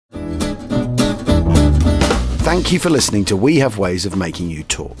Thank you for listening to We Have Ways of Making You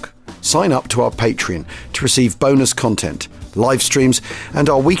Talk. Sign up to our Patreon to receive bonus content, live streams, and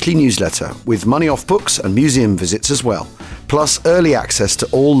our weekly newsletter with money off books and museum visits as well, plus early access to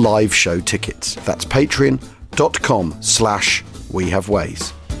all live show tickets. That's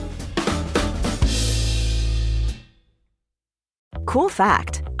patreon.com/wehaveways. Cool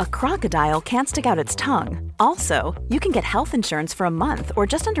fact, a crocodile can't stick out its tongue. Also, you can get health insurance for a month or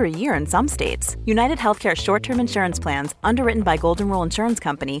just under a year in some states. United Healthcare short-term insurance plans, underwritten by Golden Rule Insurance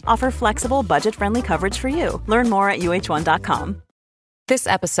Company, offer flexible, budget-friendly coverage for you. Learn more at uh1.com. This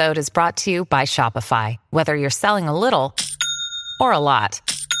episode is brought to you by Shopify. Whether you're selling a little or a lot,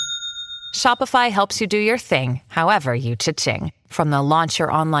 Shopify helps you do your thing, however you cha-ching. From the launch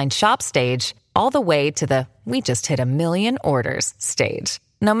your online shop stage, all the way to the we just hit 1 million orders stage.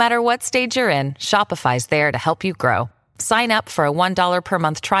 No matter what stage you're in, Shopify's there to help you grow. Sign up for a $1 per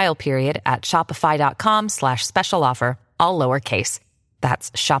month trial period at shopify.com/special offer, all lowercase.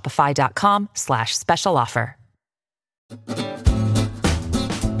 That's shopify.com/special offer.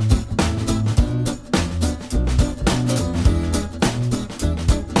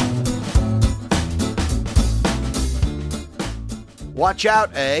 Watch out,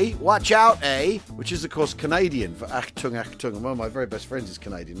 eh? Watch out, eh? Which is, of course, Canadian for Achtung, Achtung. And one of my very best friends is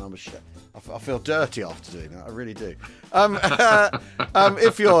Canadian. I feel dirty after doing that. I really do.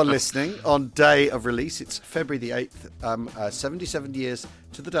 If you're listening on day of release, it's February the 8th, 77 years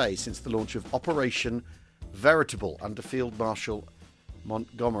to the day since the launch of Operation Veritable under Field Marshal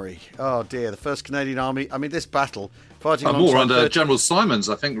Montgomery. Oh, dear. The 1st Canadian Army. I mean, this battle, fighting more under General Simons,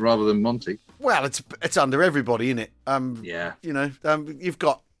 I think, rather than Monty. Well, it's under everybody, isn't it? Yeah. You know, you've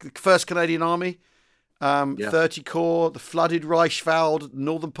got the 1st Canadian Army, 30 Corps, the flooded Reichswald,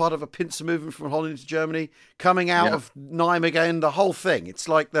 northern part of a pincer movement from Holland to Germany, coming out of Nijmegen, the whole thing. It's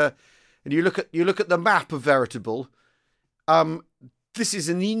like and you look at the map of Veritable. This is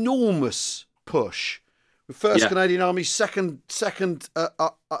an enormous push. The 1st Canadian Army,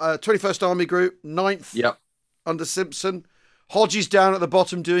 21st Army Group, 9th under Simpson. Hodge is down at the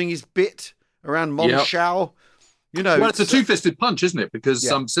bottom doing his bit around Monschau. You know, well, it's a two-fisted punch, isn't it? Because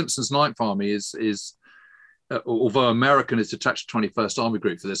Simpson's 9th Army is although American, is attached to 21st Army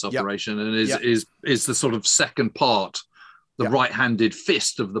Group for this operation, and is the sort of second part, the right-handed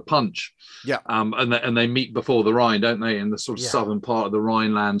fist of the punch. Yeah. And they meet before the Rhine, don't they? In the sort of southern part of the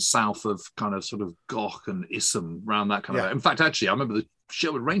Rhineland, south of kind of sort of Goch and Issum, around that kind of. In fact, actually, I remember the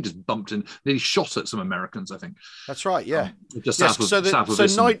Sherwood Rangers bumped and nearly shot at some Americans, I think. That's right. Yeah. Just south of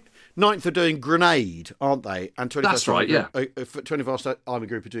Issum. 9th are doing Grenade, aren't they? And 21st That's right. Army, 21st Army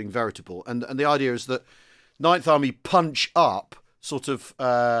Group are doing Veritable, and the idea is that 9th Army punch up sort of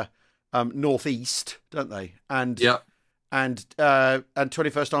northeast, don't they? And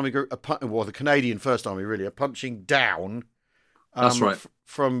 21st Army Group, the Canadian 1st Army really are punching down. That's right.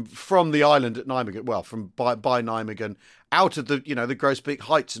 From the island at Nijmegen, well, by Nijmegen, out of the the Groesbeek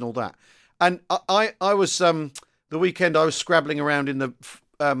Heights and all that. And I was the weekend I was scrabbling around in the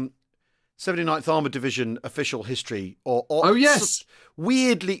 79th Armoured Division official history,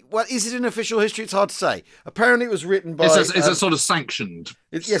 weirdly, well, is it an official history? It's hard to say. Apparently, it was written by. It's a sort of sanctioned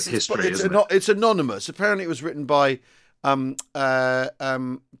history. It's anonymous. Apparently, it was written by.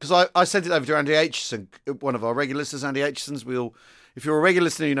 Because I sent it over to Andy Aitchison, one of our regular listeners. Andy Aitchison's. If you're a regular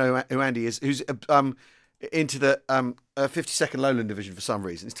listener, you know who Andy is. Who's into the 52nd Lowland Division for some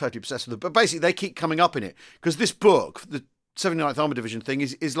reason. He's totally obsessed with it. But basically, they keep coming up in it because this book, the 79th Armoured Division thing,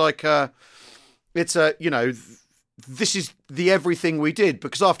 is like this is the everything we did,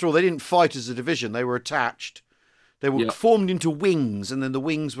 because after all, they didn't fight as a division. They were attached. They were formed into wings, and then the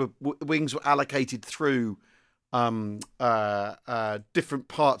wings were allocated through different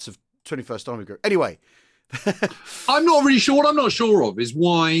parts of 21st Army Group. Anyway, I'm not really sure. What I'm not sure of is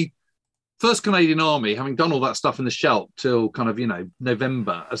why 1st Canadian Army, having done all that stuff in the Scheldt till kind of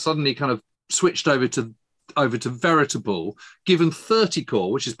November, are suddenly kind of switched over to Veritable, given 30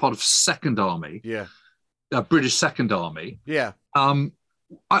 Corps, which is part of 2nd Army, British 2nd Army. Yeah.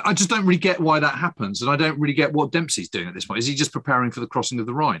 I just don't really get why that happens, and I don't really get what Dempsey's doing at this point. Is he just preparing for the crossing of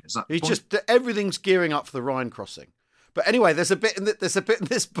the Rhine? Is that everything's gearing up for the Rhine crossing? But anyway, there's a bit in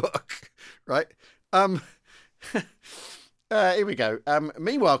this book, right? Here we go.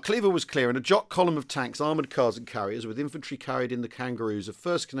 Meanwhile, Cleaver was clearing a jock column of tanks, armoured cars and carriers, with infantry carried in the Kangaroos of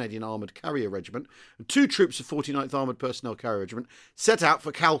 1st Canadian Armoured Carrier Regiment and 2 troops of 49th Armoured Personnel Carrier Regiment set out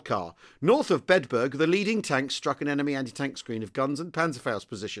for Kalkar. North of Bedburg, the leading tanks struck an enemy anti-tank screen of guns and Panzerfaust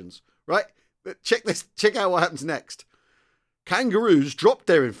positions. Right? Check out what happens next. Kangaroos dropped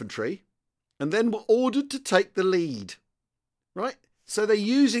their infantry and then were ordered to take the lead. Right? So they're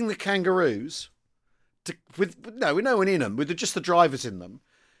using the Kangaroos with no one in them, with just the drivers in them.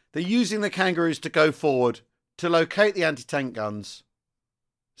 They're using the Kangaroos to go forward to locate the anti-tank guns,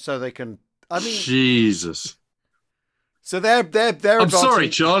 so they can. I mean, Jesus. So they're. I'm sorry,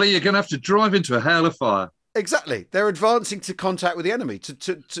 Charlie. You're going to have to drive into a hail of fire. Exactly, they're advancing to contact with the enemy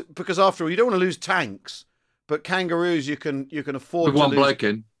because after all, you don't want to lose tanks, but Kangaroos you can afford with to one lose. bloke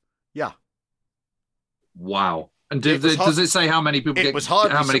in. Yeah. Wow. And does it say how many people get?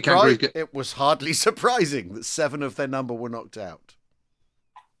 How many Kangaroos get? It was hardly surprising that 7 of their number were knocked out.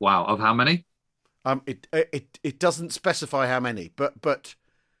 Wow. Of how many? It doesn't specify how many, but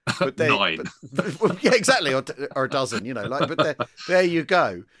they, 9. Yeah, exactly, or a dozen, but there you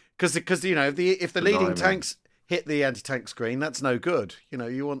go. Because if the leading tanks hit the anti-tank screen, that's no good.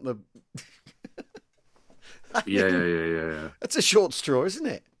 You want the. Yeah. That's a short straw, isn't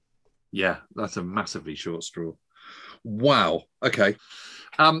it? Yeah, that's a massively short straw. Wow. Okay.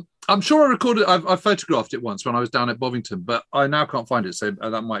 I'm sure I photographed it once when I was down at Bovington, but I now can't find it. So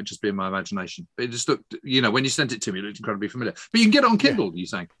that might just be in my imagination. But it just looked, when you sent it to me, it looked incredibly familiar. But you can get it on Kindle, You're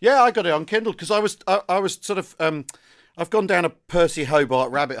saying? Yeah, I got it on Kindle because I was sort of, I've gone down a Percy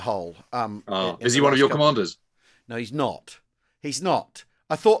Hobart rabbit hole. Is he one of your commanders? No, he's not. He's not.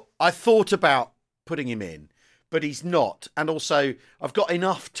 I thought about putting him in, but he's not. And also, I've got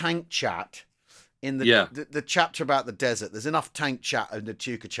enough tank chat in the chapter about the desert. There's enough tank chat in the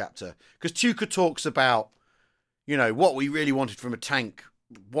Tuka chapter because Tuka talks about, what we really wanted from a tank.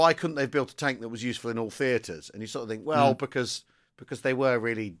 Why couldn't they have built a tank that was useful in all theatres? And you sort of think, well, because they were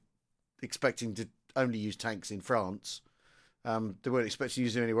really expecting to only use tanks in France. They weren't expecting to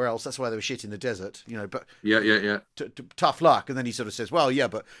use them anywhere else. That's why they were shit in the desert, But tough luck. And then he sort of says, well, yeah,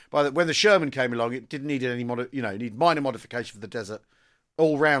 but when the Sherman came along, it didn't need any need minor modification for the desert,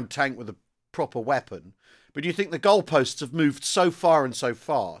 all round tank with a proper weapon. But you think the goalposts have moved so far and so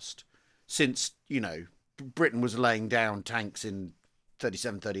fast since Britain was laying down tanks in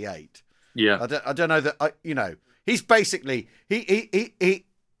 37, 38. Yeah, I don't know that he's basically he.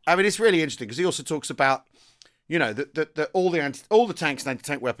 I mean, it's really interesting because he also talks about that all the tanks and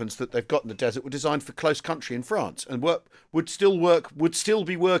anti-tank weapons that they've got in the desert were designed for close country in France and would still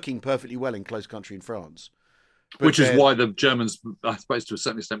be working perfectly well in close country in France. But which is why the Germans, I suppose, to a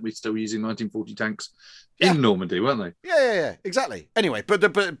certain extent, we're still using 1940 tanks in Normandy, weren't they? Yeah, exactly. Anyway,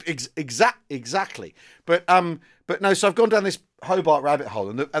 exactly. But no. So I've gone down this Hobart rabbit hole,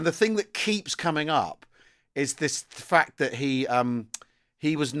 and the thing that keeps coming up is this fact that he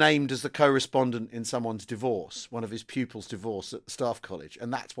was named as the co-respondent in someone's divorce, one of his pupils' divorce at Staff College,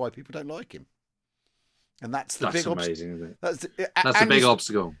 and that's why people don't like him. And that's big amazing, isn't it? That's a big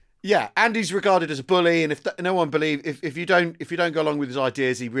obstacle. Yeah, and he's regarded as a bully, and if no one believes, if you don't go along with his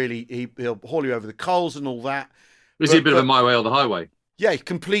ideas, he'll haul you over the coals and all that. Is he a bit of a my way or the highway? Yeah,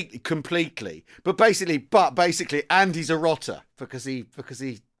 completely. But basically, and he's a rotter because he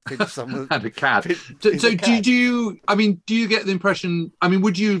pinched someone and a cat. Do you get the impression? I mean,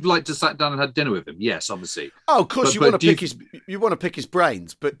 would you like to sit down and have dinner with him? Yes, obviously. Oh, of course, you want to pick his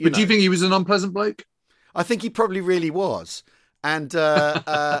brains, but do you think he was an unpleasant bloke? I think he probably really was. And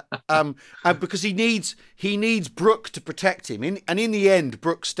because he needs Brooke to protect him, and in the end,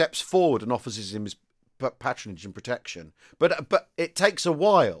 Brooke steps forward and offers him his patronage and protection. But it takes a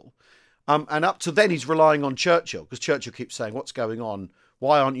while, and up to then, he's relying on Churchill because Churchill keeps saying, "What's going on?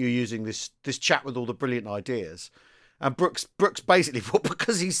 Why aren't you using this chap with all the brilliant ideas?" And Brooks basically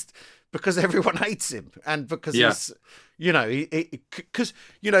because everyone hates him, and because he's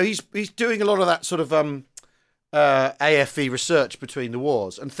doing a lot of that sort of AFE research between the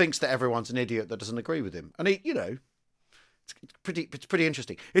wars and thinks that everyone's an idiot that doesn't agree with him. And it's pretty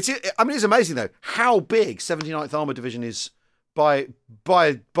interesting. It's amazing though how big 79th Armored Division is by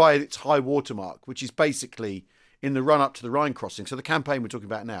its high watermark, which is basically in the run up to the Rhine crossing. So the campaign we're talking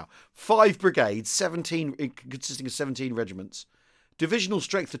about now, 5 brigades, consisting of 17 regiments, divisional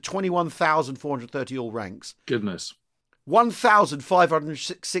strength of 21,430 all ranks. Goodness.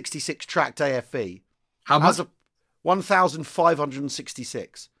 1,566 tracked AFE. How much?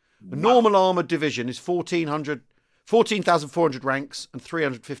 1,566. A normal armoured division is 14,400 ranks and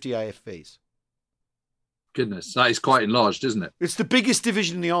 350 AFVs. Goodness, that is quite enlarged, isn't it? It's the biggest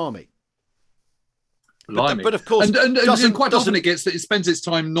division in the army. But of course, and quite often it spends its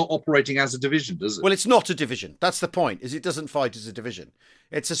time not operating as a division, does it? Well, it's not a division. That's the point. Is it doesn't fight as a division.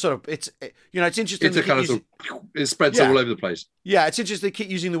 It's a sort of it's interesting. It's a kind of it spreads all over the place. Yeah, it's interesting. They keep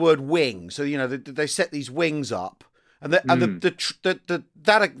using the word wing. So they set these wings up, and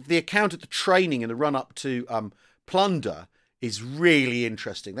the account of the training in the run up to plunder is really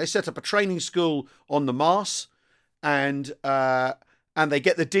interesting. They set up a training school on the Mars, and they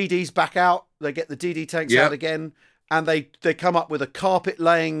get the DDs back out the DD tanks out again, and they come up with a carpet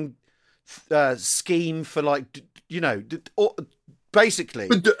laying scheme for, like, basically.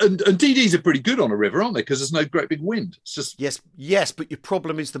 And DDs are pretty good on a river, aren't they? Because there's no great big wind. It's just yes, but your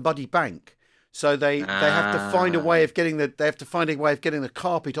problem is the muddy bank. So they have to find a way of getting the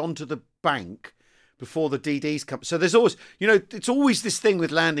carpet onto the bank before the DDs come. So there's always, it's always this thing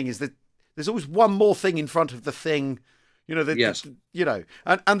with landing, is that there's always one more thing in front of the thing. The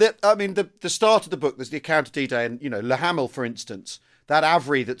start of the book, there's the account of D-Day, and Le Hamel, for instance, that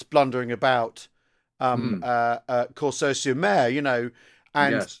Avary that's blundering about Courseulles-sur-Mer,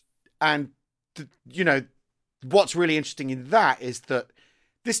 and what's really interesting in that is that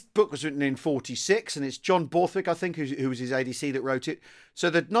this book was written in 1946, and it's John Borthwick, I think, who was his ADC, that wrote it. So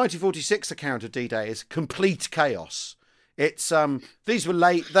the 1946 account of D-Day is complete chaos. It's these were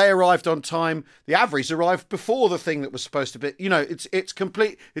late. They arrived on time. The Avarys arrived before the thing that was supposed to be. It's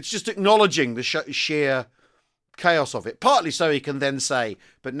complete. It's just acknowledging the sheer chaos of it. Partly so he can then say,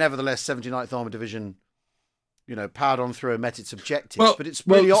 but nevertheless, 79th Armored Division, powered on through and met its objectives. But it's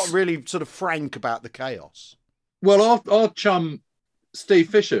really sort of frank about the chaos. Well, our chum Steve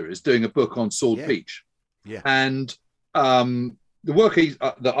Fisher is doing a book on Sword Beach, and the work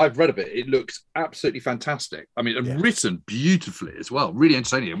that I've read of it looks absolutely fantastic. I mean, and written beautifully as well, really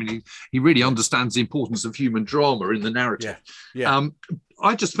entertaining. I mean, he really understands the importance of human drama in the narrative.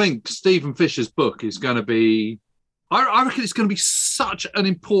 I just think Stephen Fisher's book is going to be, I reckon it's going to be such an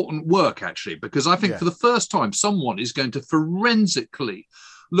important work, actually, because I think for the first time, someone is going to forensically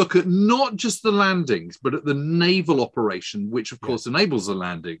look at not just the landings, but at the naval operation, which of course enables the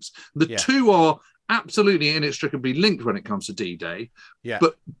landings. The two are absolutely inextricably linked when it comes to D-Day,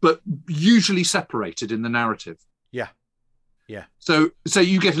 but usually separated in the narrative. So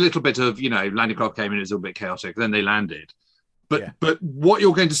you get a little bit of, landing craft came in, it was a little bit chaotic, then they landed. But what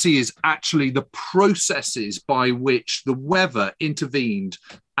you're going to see is actually the processes by which the weather intervened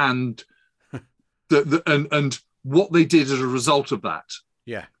and and what they did as a result of that.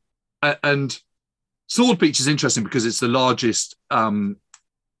 And Sword Beach is interesting because it's the largest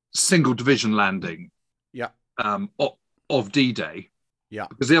single division landing of D-Day.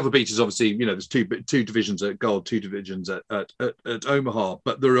 Because the other beaches, obviously, there's two divisions at Gold, two divisions at Omaha,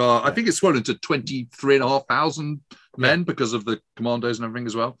 but there are, I think it's swollen to 23,500 men because of the commandos and everything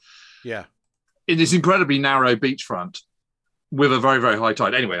as well. In this incredibly narrow beachfront with a very, very high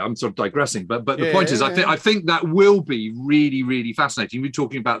tide. Anyway, I'm sort of digressing, but the point is, I think that will be really, really fascinating. We're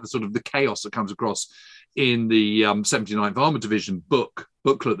talking about the sort of the chaos that comes across in the 79th Armored Division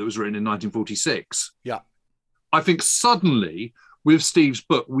booklet that was written in 1946. I think suddenly with Steve's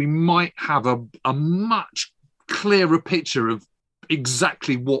book, we might have a much clearer picture of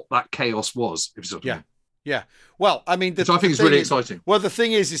exactly what that chaos was. If you Well, I mean, which I think is really exciting. Well, the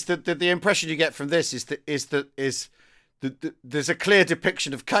thing is that the impression you get from this is that there's a clear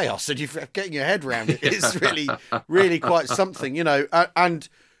depiction of chaos, and you're getting your head around it. It's really, really quite something, and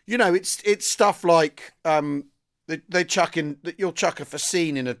it's stuff like they chuck in that you'll chuck a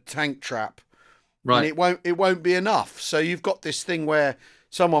fascine in a tank trap. And it won't be enough. So you've got this thing where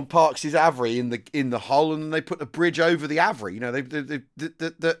someone parks his Avary in the hull, and they put a bridge over the Avary.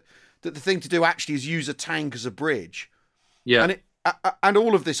 The thing to do actually is use a tank as a bridge. And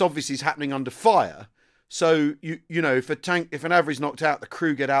all of this obviously is happening under fire. So if an Avary's knocked out, the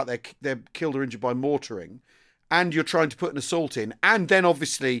crew get out, they're killed or injured by mortaring, and you're trying to put an assault in, and then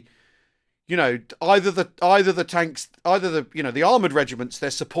obviously, either the tanks, the armoured regiments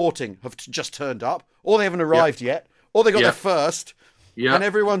they're supporting have just turned up, or they haven't arrived yet, or they got there first, and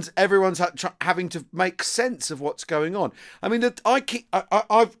everyone's having to make sense of what's going on. I mean, the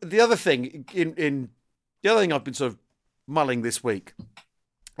other thing I've been sort of mulling this week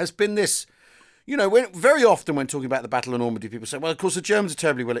has been this. Very often when talking about the Battle of Normandy, people say, well, of course, the Germans are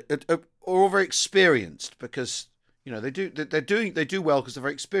terribly are all very experienced because, they do well because they're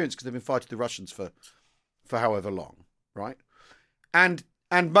very experienced because they've been fighting the Russians for however long, right? And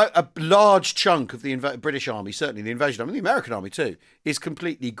a large chunk of the British army, certainly the invasion army, the American army too, is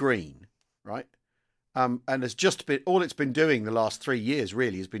completely green, right? And has just been, all it's been doing the last 3 years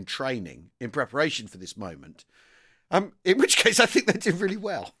really has been training in preparation for this moment. In which case, I think they did really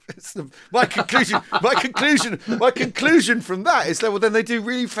well. My conclusion from that is that then they do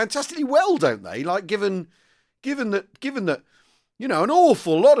really fantastically well, don't they? Like given that an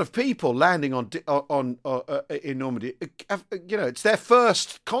awful lot of people landing in Normandy, it's their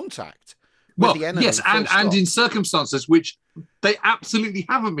first contact with the enemy. Yes, and in circumstances which they absolutely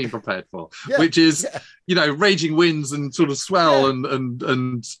haven't been prepared for, which is raging winds and sort of swell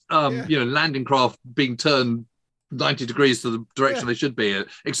and landing craft being turned 90 degrees to the direction they should be,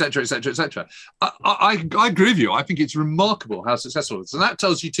 et cetera, et cetera, et cetera. I agree with you. I think it's remarkable how successful it is. And that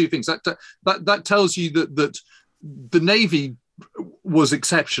tells you two things. That tells you that the Navy was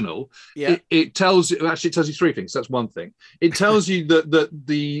exceptional. Yeah. It tells you three things. That's one thing. It tells you that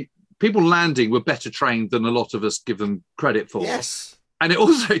the people landing were better trained than a lot of us give them credit for. Yes. And it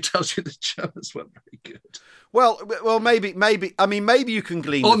also tells you the Germans weren't very good. Well, maybe. I mean, maybe you can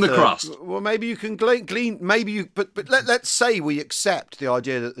glean on the crust. Well, maybe you can glean. Maybe you. But let's say we accept the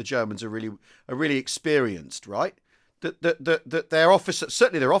idea that the Germans are really experienced, right? That their officer,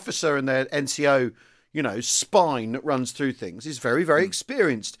 certainly their officer and their NCO, spine that runs through things is very, very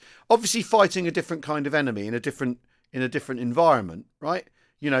experienced. Obviously, fighting a different kind of enemy in a different environment, right?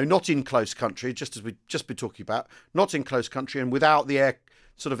 Not in close country, just as we just been talking about, not in close country and without the air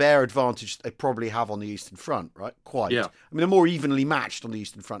advantage they probably have on the Eastern Front, right? Quite. Yeah. I mean, they're more evenly matched on the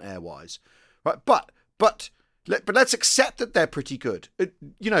Eastern Front air-wise, right? But let's accept that they're pretty good,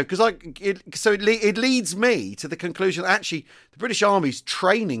 because it leads me to the conclusion that actually the British Army's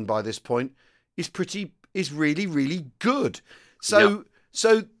training by this point is really, really good. So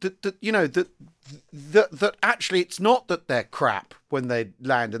that actually it's not that they're crap when they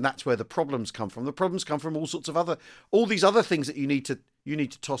land, and that's where the problems come from. The problems come from all these other things that you need to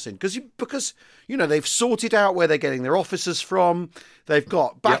toss in because they've sorted out where they're getting their officers from. They've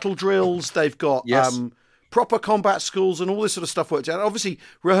got battle drills. They've got proper combat schools and all this sort of stuff worked out. Obviously,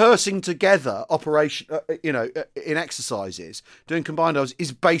 rehearsing together operation, in exercises, doing combined hours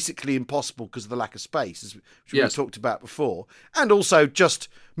is basically impossible because of the lack of space, which we talked about before, and also just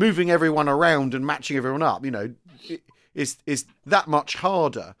moving everyone around and matching everyone up, is that much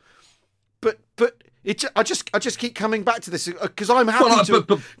harder. But I just keep coming back to this because I'm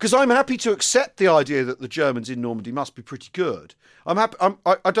happy to accept the idea that the Germans in Normandy must be pretty good. I'm happy.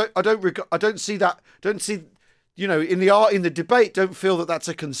 I don't see that. Don't see, in the debate. Don't feel that that's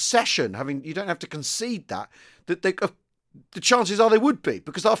a concession. You don't have to concede that the chances are they would be,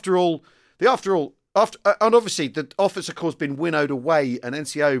 because after all, and obviously the officer corps has been winnowed away, and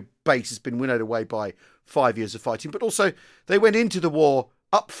NCO base has been winnowed away by 5 years of fighting. But also they went into the war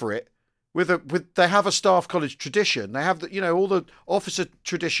up for it. They have a staff college tradition. They have all the officer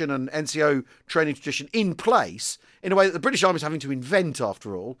tradition and NCO training tradition in place in a way that the British Army is having to invent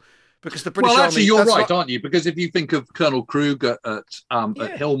afafter all, because the British Army. Well, actually, you're right, aren't you? Because if you think of Colonel Krug at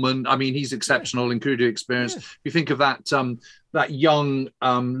Hillman, I mean, he's exceptional in crew experience. Yeah. You think of that young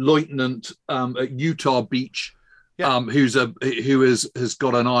lieutenant at Utah Beach, who has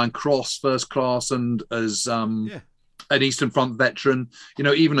got an Iron Cross first class and as an Eastern Front veteran.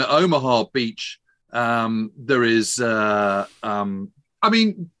 Even at Omaha Beach, there is. I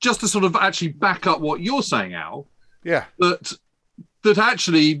mean, just to sort of actually back up what you're saying, Al. Yeah. That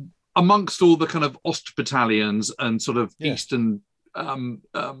actually, amongst all the kind of Ost battalions and sort of Eastern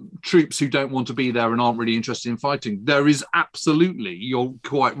troops who don't want to be there and aren't really interested in fighting, there is absolutely, you're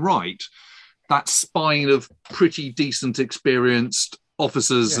quite right, that spine of pretty decent, experienced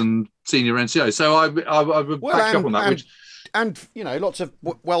officers and senior NCO. So I would back up on that. And lots of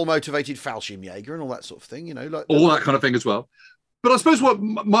well-motivated Fallschirmjäger and all that sort of thing. All that kind of thing as well. But I suppose what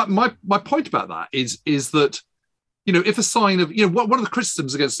my point about that is that, if a sign of, one of the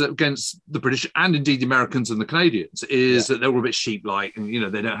criticisms against the British and indeed the Americans and the Canadians is that they're all a bit sheep-like, and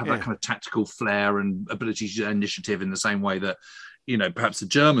they don't have that kind of tactical flair and ability to initiative in the same way that perhaps the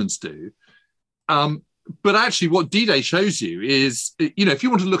Germans do. But actually, what D-Day shows you is, if you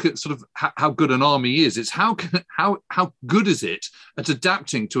want to look at sort of how good an army is, it's how good is it at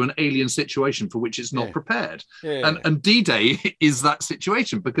adapting to an alien situation for which it's not prepared. And D-Day is that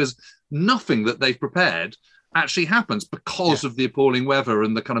situation, because nothing that they've prepared actually happens because of the appalling weather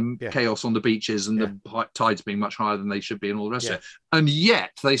and the kind of chaos on the beaches and the tides being much higher than they should be and all the rest of it. And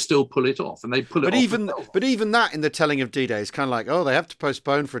yet they still pull it off, and they pull it off. But even that in the telling of D-Day is kind of like, they have to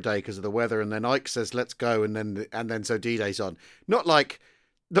postpone for a day because of the weather, and then Ike says, let's go, and then so D-Day's on. Not like,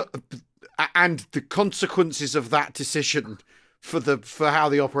 and the consequences of that decision for how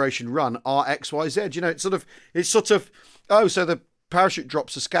the operation run are X, Y, Z. It's sort of, so the parachute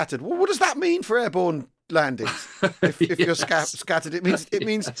drops are scattered. Well, what does that mean for airborne landings? If you're scattered, it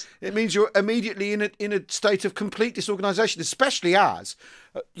means you're immediately in a state of complete disorganisation, especially as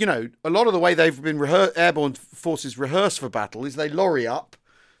a lot of the way they've been airborne forces rehearse for battle is they lorry up,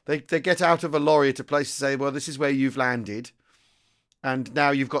 they get out of a lorry at a place to say, well, this is where you've landed, and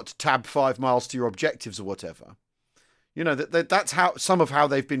now you've got to tab 5 miles to your objectives or whatever. That's how some of how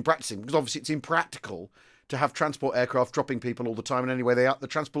they've been practicing, because obviously it's impractical to have transport aircraft dropping people all the time, and anyway, the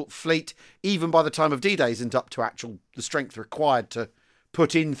transport fleet, even by the time of D-Day, isn't up to the strength required to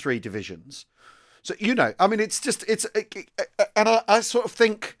put in 3 divisions. So, I mean, and I sort of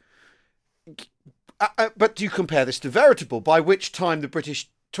think, but do you compare this to Veritable, by which time the British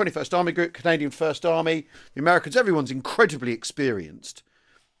 21st Army Group, Canadian 1st Army, the Americans, everyone's incredibly experienced,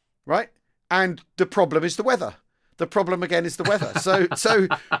 right? And the problem is the weather. The problem again is the weather. So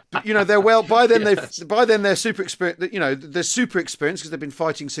they're by then they're super experienced. They're super experienced because they've been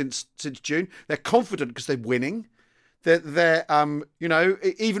fighting since June. They're confident because they're winning. They're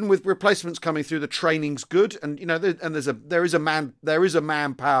even with replacements coming through, the training's good, and there is a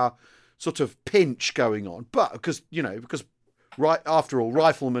manpower sort of pinch going on. But because right after all,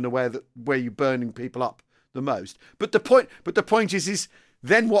 riflemen are where you're burning people up the most. But the point is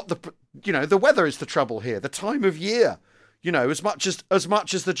then what the weather is the trouble here, the time of year, as much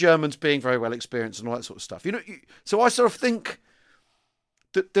as the Germans being very well experienced and all that sort of stuff. So I sort of think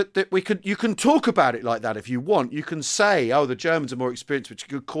that you can talk about it like that if you want. You can say, oh, the Germans are more experienced,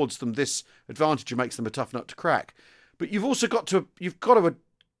 which accords them this advantage and makes them a tough nut to crack. But you've also got to,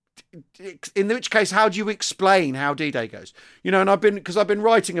 in which case, how do you explain how D-Day goes? And because I've been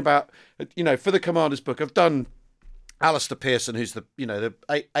writing about, for the Commander's book, I've done Alistair Pearson, who's the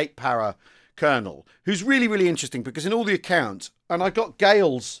 8 para colonel, who's really, really interesting because in all the accounts, and I got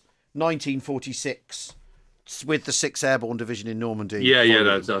Gale's 1946 with the 6th Airborne Division in Normandy. Yeah,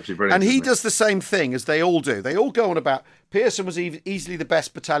 that's absolutely brilliant. And he does the same thing as they all do. They all go on about Pearson was easily the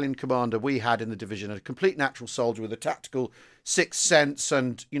best battalion commander we had in the division, a complete natural soldier with a tactical sixth sense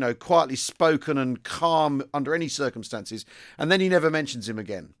and, quietly spoken and calm under any circumstances. And then he never mentions him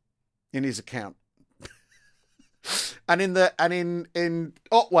again in his account. And in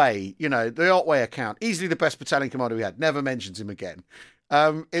Otway, the Otway account, easily the best battalion commander we had, never mentions him again.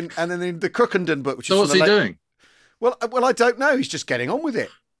 And then in the Crookenden book, which so is what's he doing? Well, I don't know. He's just getting on with it.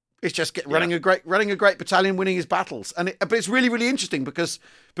 It's just running a great battalion, winning his battles, but it's really, really interesting because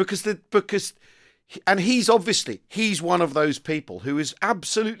he's one of those people who is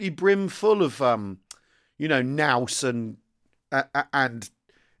absolutely brimful of nous and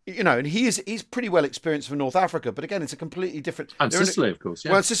he's pretty well experienced from North Africa, but again, it's a completely different. And Sicily, of course.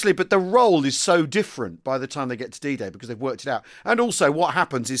 Yeah. Well, Sicily, but the role is so different by the time they get to D-Day because they've worked it out. And also, what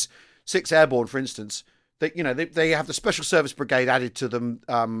happens is 6th Airborne, for instance, they have the Special Service Brigade added to them,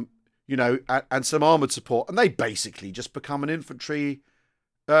 and some armoured support, and they basically just become an infantry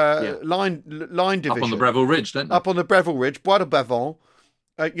line division up on the Breville Ridge, don't they? Up on the Breville Ridge, Bois de Bavon,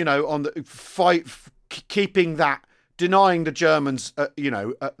 on the fight, keeping that. Denying the Germans,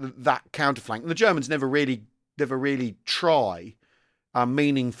 that counterflank. And the Germans never really try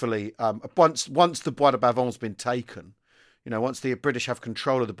meaningfully. Once the Bois de Bavon's been taken, once the British have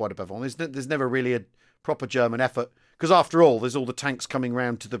control of the Bois de Bavon, there's never really a proper German effort. Because after all, there's all the tanks coming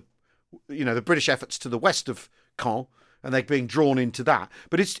round to the British efforts to the west of Caen, and they're being drawn into that.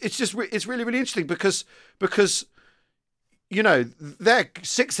 But it's really, really interesting because their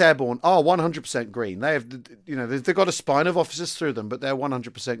 6th Airborne are 100% green. They have, they've got a spine of officers through them, but they're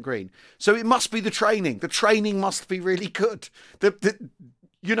 100% green. So it must be the training. The training must be really good. I think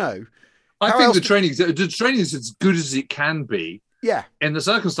the training is as good as it can be. Yeah. In the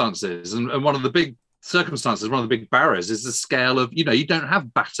circumstances, and one of the big circumstances, one of the big barriers is the scale of, you don't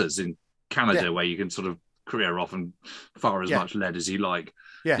have batters in Canada where you can sort of career off and fire as much lead as you like.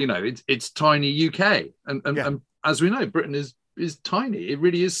 Yeah. It's tiny UK, and as we know, Britain is tiny. It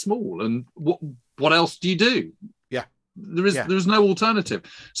really is small. And what else do you do? Yeah, there is no alternative.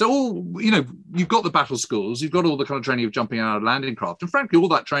 So you've got the battle schools, you've got all the kind of training of jumping out of landing craft, and frankly, all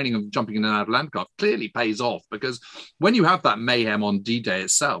that training of jumping in and out of landing craft clearly pays off because when you have that mayhem on D-Day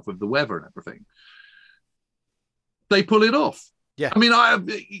itself with the weather and everything, they pull it off. Yeah, I mean,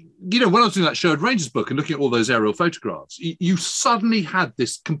 when I was doing that Sherwood Rangers book and looking at all those aerial photographs, you suddenly had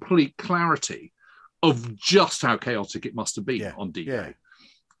this complete clarity of just how chaotic it must have been on D-Day.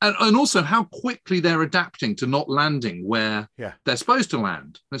 Yeah. And also how quickly they're adapting to not landing where they're supposed to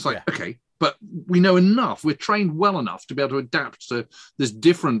land. And it's like, okay, but we know enough. We're trained well enough to be able to adapt to this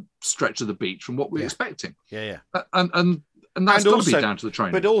different stretch of the beach from what we're expecting. Yeah. And that's got to be down to the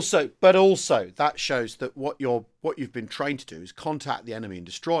training. But also that shows that what you've been trained to do is contact the enemy and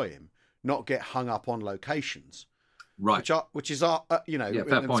destroy him, not get hung up on locations. Right, which is the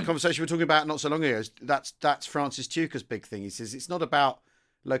conversation we were talking about not so long ago. That's Francis Tuker's big thing. He says it's not about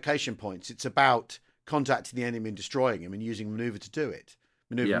location points; it's about contacting the enemy and destroying him and using manoeuvre to do it.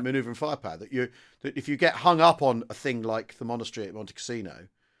 Manoeuvre and firepower. That if you get hung up on a thing like the monastery at Monte Cassino,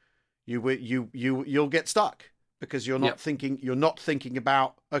 you'll get stuck because you're not thinking. You're not thinking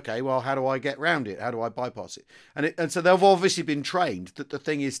about okay, well, how do I get around it? How do I bypass it? And so they've obviously been trained that the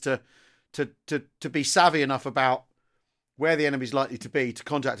thing is to be savvy enough about where the enemy's likely to be to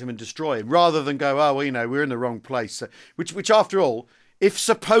contact him and destroy him, rather than go, oh, well, we're in the wrong place. So, which after all, if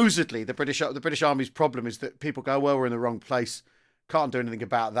supposedly the British Army's problem is that people go, well, we're in the wrong place, can't do anything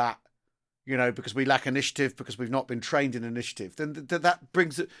about that, because we lack initiative, because we've not been trained in initiative, then that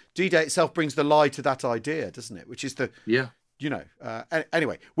brings D-Day itself brings the lie to that idea, doesn't it? Which is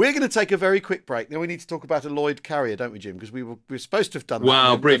anyway, we're going to take a very quick break. Now we need to talk about a Lloyd Carrier, don't we, Jim? Because we were supposed to have done that.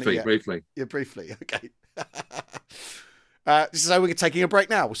 Well, briefly. Yeah, briefly. Okay. So we're taking a break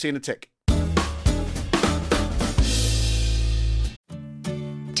now. We'll see you in a tick.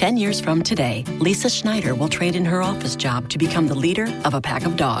 10 years from today, Lisa Schneider will trade in her office job to become the leader of a pack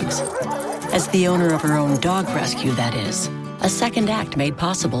of dogs. As the owner of her own dog rescue, that is. A second act made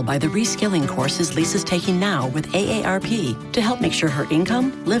possible by the reskilling courses Lisa's taking now with AARP to help make sure her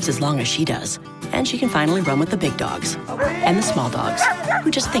income lives as long as she does. And she can finally run with the big dogs. And the small dogs, who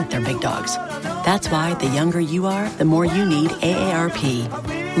just think they're big dogs. That's why the younger you are, the more you need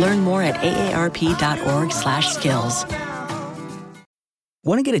AARP. Learn more at aarp.org/skills.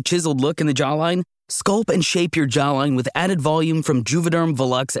 Want to get a chiseled look in the jawline? Sculpt and shape your jawline with added volume from Juvederm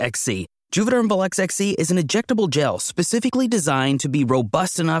Volux XC. Juvederm Volux XC is an injectable gel specifically designed to be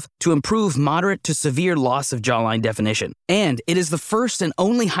robust enough to improve moderate to severe loss of jawline definition. And it is the first and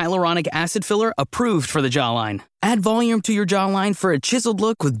only hyaluronic acid filler approved for the jawline. Add volume to your jawline for a chiseled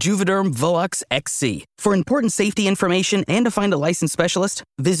look with Juvederm Volux XC. For important safety information and to find a licensed specialist,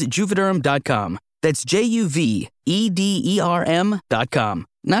 visit Juvederm.com. That's JUVEDERM.com.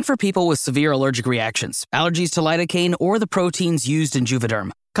 Not for people with severe allergic reactions, allergies to lidocaine, or the proteins used in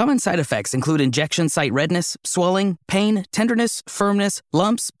Juvederm. Common side effects include injection site redness, swelling, pain, tenderness, firmness,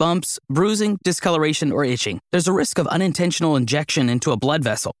 lumps, bumps, bruising, discoloration, or itching. There's a risk of unintentional injection into a blood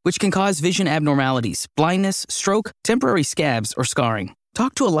vessel, which can cause vision abnormalities, blindness, stroke, temporary scabs, or scarring.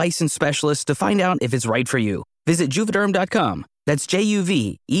 Talk to a licensed specialist to find out if it's right for you. Visit Juvederm.com. That's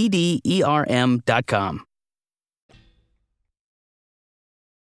JUVEDERM.com.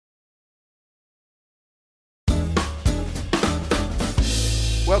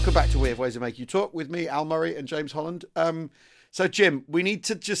 Welcome back to We Have Ways of Making You Talk with me, Al Murray, and James Holland. So, Jim, we need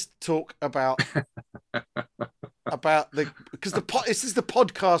to just talk about because this is the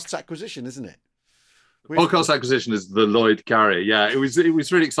podcast's acquisition, isn't it? Podcast acquisition is the Lloyd Carrier. Yeah, it was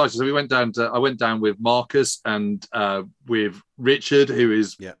really exciting. So I went down with Marcus and with Richard, who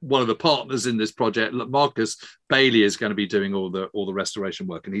is one of the partners in this project. Marcus Bailey is going to be doing all the restoration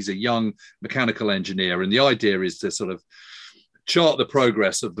work, and he's a young mechanical engineer. And the idea is to sort of chart the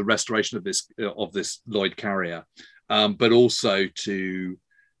progress of the restoration of this Lloyd Carrier, but also to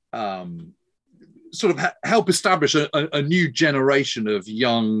sort of help establish a new generation of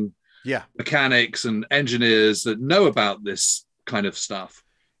young mechanics and engineers that know about this kind of stuff.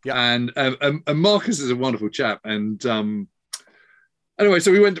 And Marcus is a wonderful chap. And anyway,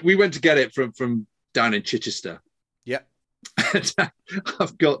 so we went to get it from down in Chichester. And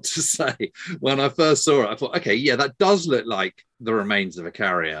I've got to say, when I first saw it, I thought, okay, that does look like the remains of a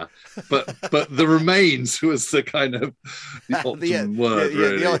carrier, but the remains was the kind of the optimum word,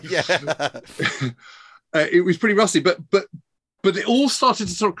 really. It was pretty rusty, but it all started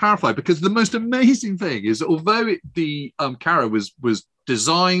to sort of clarify, because the most amazing thing is, although the carrier was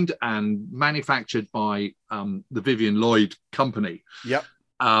designed and manufactured by the Vivian Lloyd company,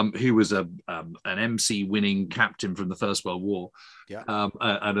 who was an MC winning captain from the First World War,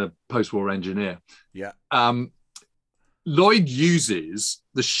 and a post-war engineer. Lloyd uses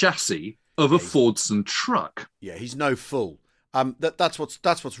the chassis of a Fordson truck. Yeah, he's no fool. That's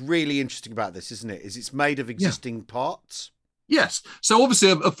what's really interesting about this, isn't it? Is it's made of existing parts. Yes. So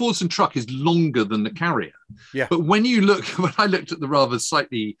obviously a Fordson truck is longer than the Carrier. Yeah. But when I looked at the rather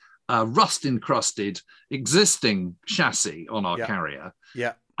slightly rust-encrusted existing chassis on our Carrier,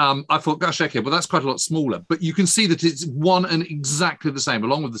 I thought, gosh, okay, well, that's quite a lot smaller. But you can see that it's one and exactly the same,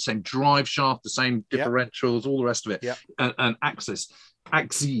 along with the same drive shaft, the same differentials, all the rest of it, and axes.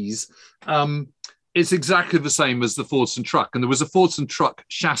 It's exactly the same as the Fordson truck. And there was a Fordson truck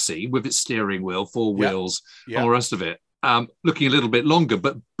chassis with its steering wheel, four wheels, all the rest of it, looking a little bit longer.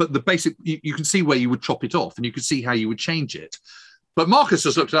 But the basic, you can see where you would chop it off, and you can see how you would change it. But Marcus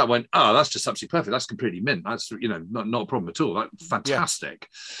just looked at that and went, oh, that's just absolutely perfect. That's completely mint. That's, not a problem at all. That's fantastic.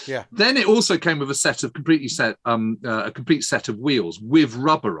 Yeah. Then it also came with a complete set of wheels with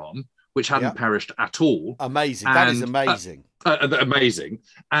rubber on, which hadn't perished at all. Amazing. That is amazing. Amazing.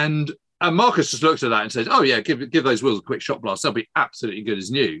 And Marcus just looked at that and said, oh, yeah, give those wheels a quick shot blast. They'll be absolutely good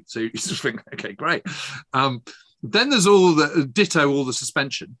as new. So you just think, okay, great. Then there's all the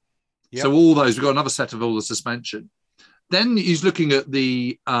suspension. Yep. So all those, we've got another set of all the suspension. Then he's looking at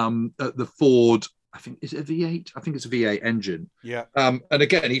the Ford I think, is it a V8? I think it's a V8 engine. Yeah. And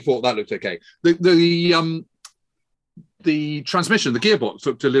again, he thought that looked okay. The transmission, the gearbox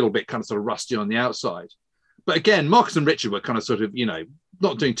looked a little bit kind of sort of rusty on the outside. But again, Marcus and Richard were kind of sort of,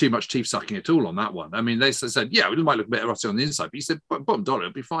 not doing too much teeth sucking at all on that one. I mean, they said, yeah, it might look a bit rusty on the inside. But he said, bottom dollar,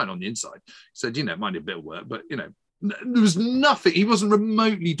 it'll be fine on the inside. He said, it might need a bit of work, but, there was nothing. He wasn't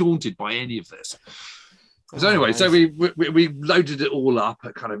remotely daunted by any of this. So anyway, nice. So we loaded it all up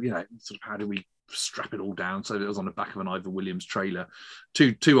at kind of, sort of how do we strap it all down? So it was on the back of an Ivor Williams trailer,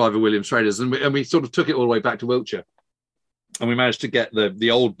 two Ivor Williams trailers. And we sort of took it all the way back to Wiltshire. And we managed to get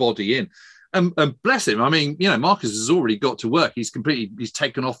the old body in. And bless him, I mean, Marcus has already got to work. He's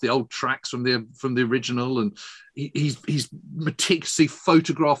taken off the old tracks from the original, and he's meticulously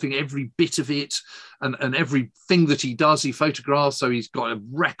photographing every bit of it, and everything that he does, he photographs. So he's got a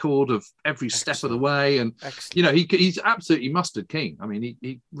record of every step of the way, and he's absolutely mustard keen. I mean,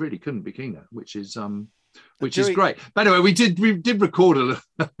 he really couldn't be keener, which is great. But anyway, we did record a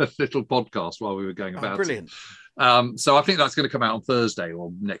little podcast while we were going about. Brilliant. So I think that's going to come out on Thursday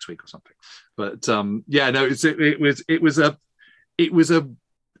or next week or something. But it was a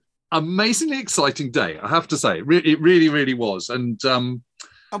amazingly exciting day, I have to say. It really, really was. And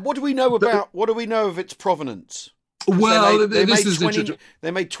what do we know of its provenance? Well,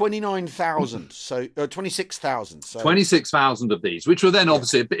 they made 29,000, so 26,000. So 26,000 of these, which were then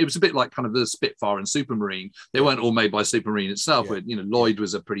obviously it was a bit like kind of the Spitfire and Supermarine. They weren't all made by Supermarine itself. Yeah. Lloyd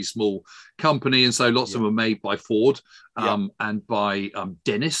was a pretty small company, and so lots of them were made by Ford and by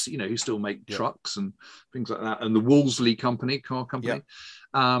Dennis, who still make trucks and things like that, and the Wolseley car company.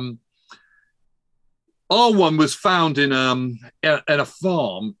 Yeah. Our one was found in a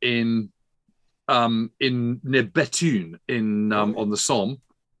farm in near Bethune on the Somme.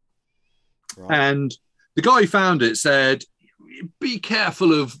 Right. And the guy who found it said, be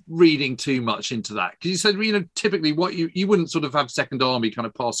careful of reading too much into that. Because he said, typically what you wouldn't sort of have Second Army kind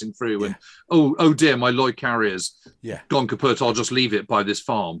of passing through and, oh dear, my Lloyd Carrier's gone kaput, I'll just leave it by this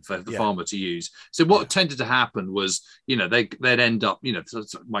farm for the farmer to use. So what tended to happen was, they'd end up,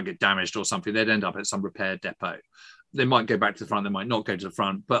 might get damaged or something, they'd end up at some repair depot. They might go back to the front, they might not go to the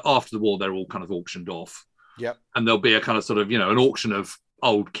front, but after the war, they're all kind of auctioned off. Yep. And there'll be a kind of sort of, an auction of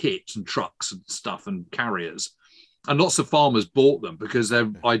old kits and trucks and stuff and carriers. And lots of farmers bought them because they're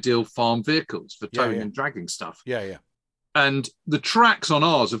ideal farm vehicles for towing and dragging stuff. Yeah, yeah. And the tracks on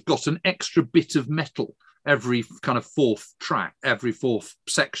ours have got an extra bit of metal every kind of fourth track, every fourth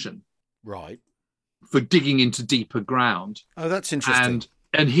section. Right. For digging into deeper ground. Oh, that's interesting.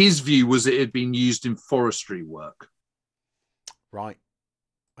 And his view was it had been used in forestry work. Right.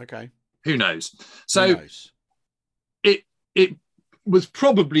 Okay. Who knows? So it was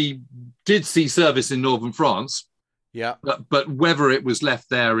probably did see service in northern France. Yeah. But whether it was left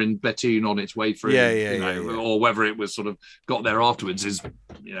there in Bethune on its way through, or whether it was sort of got there afterwards is,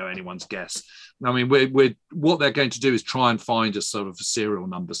 anyone's guess. I mean, we're what they're going to do is try and find a sort of a serial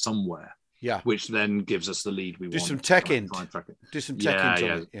number somewhere. Yeah. Which then gives us the lead we want. Do some tech int. Do some tech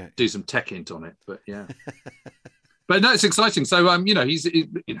int on it. Yeah. Do some tech int on it. But yeah. But no, it's exciting. So he's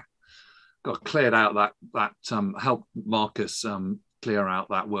got cleared out that helped Marcus clear out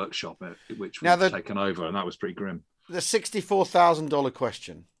that workshop which was taken over, and that was pretty grim. The $64,000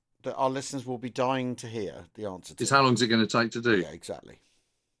 question that our listeners will be dying to hear the answer to is how long is it going to take to do? Yeah, exactly.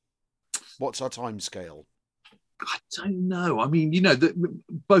 What's our time scale? I don't know. I mean,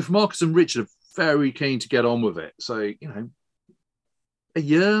 both Marcus and Richard are very keen to get on with it. So, a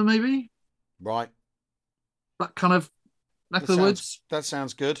year maybe? Right. That kind of neck of the woods. That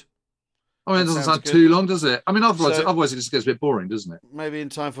sounds good. I mean, it doesn't sound too long, does it? I mean, otherwise it just gets a bit boring, doesn't it? Maybe in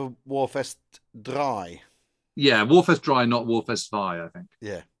time for Warfest Dry. Yeah, Warfest Dry, not Warfest Fly, I think.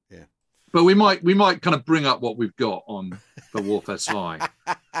 Yeah, yeah. But we might kind of bring up what we've got on for Warfest Fly.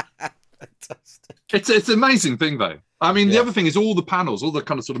 Fantastic. It's an amazing thing, though. I mean, the other thing is all the panels, all the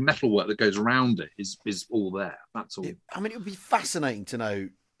kind of sort of metalwork that goes around it is all there. That's all. It would be fascinating to know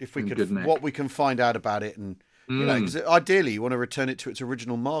if we could what we can find out about it, and because ideally you want to return it to its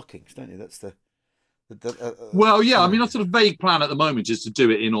original markings, don't you? That's the. Well, yeah. I mean, our sort of vague plan at the moment is to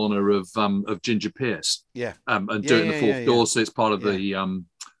do it in honour of Ginger Pierce. Yeah. And do it in the 4th Dorset. It's part of the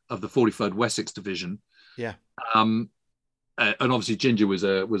 43rd Wessex Division. Yeah. And obviously Ginger was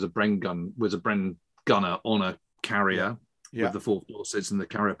a Bren gunner on a carrier with the 4th Dorsets and the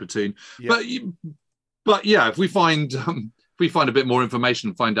carrier platoon. Yeah. But yeah, if we find a bit more information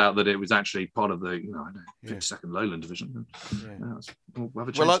and find out that it was actually part of the 52nd Lowland Division, we'll have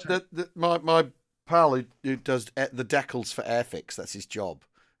a chance. Well, my pal who does the decals for Airfix, that's his job.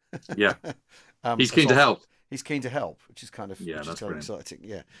 Yeah. He's keen to help. he's keen to help, which is kind of exciting.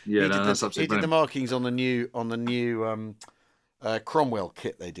 Yeah, that's absolutely he did the markings on the new Cromwell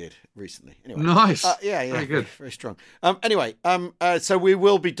kit they did recently. Anyway, nice. Very good, very strong. Anyway, so we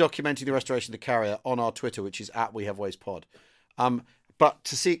will be documenting the restoration of the carrier on our Twitter, which is @WeHaveWaysPod. But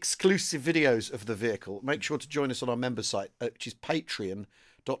to see exclusive videos of the vehicle, make sure to join us on our member site, which is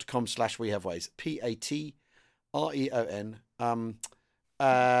patreon.com/WeHaveWays. Patreon.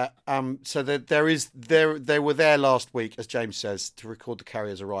 So they were there last week, as James says, to record the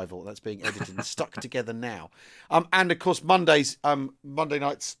carrier's arrival. That's being edited and stuck together now. And of course, Monday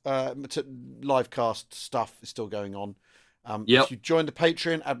night's live cast stuff is still going on. If you join the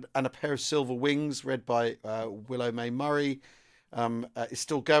Patreon, and A Pair of Silver Wings, read by Willow May Murray, is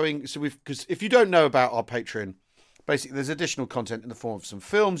still going. So because if you don't know about our Patreon, basically there's additional content in the form of some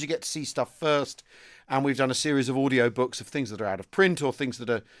films. You get to see stuff first. And we've done a series of audio books of things that are out of print or things that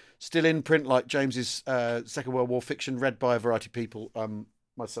are still in print, like James's Second World War fiction, read by a variety of people,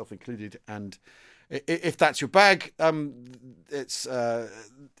 myself included. And if that's your bag, it's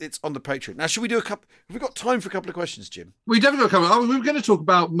on the Patreon. Now, should we do a couple? Have we got time for a couple of questions, Jim? We definitely got a couple. We were going to talk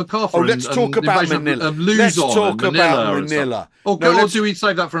about MacArthur. Let's talk about Manila. Let's talk about Manila. Or do we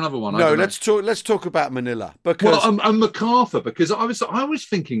save that for another one? No, let's talk about Manila because and MacArthur, because I was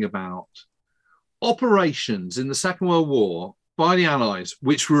thinking about operations in the Second World War by the Allies,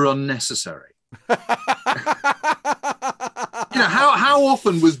 which were unnecessary. How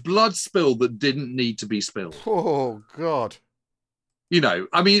often was blood spilled that didn't need to be spilled? Oh God! And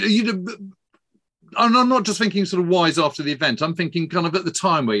I'm not just thinking sort of wise after the event. I'm thinking kind of at the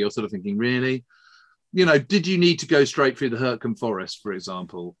time where you're sort of thinking, really, did you need to go straight through the Hurtcomb Forest, for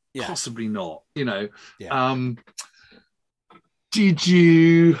example? Yeah. Possibly not. Yeah. Did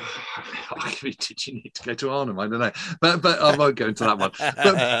you need to go to Arnhem? I don't know, but I won't go into that one.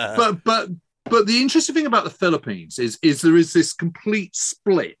 But the interesting thing about the Philippines is there is this complete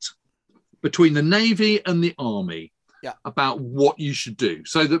split between the Navy and the Army about what you should do.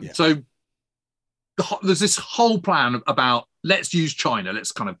 So there's this whole plan about let's use China,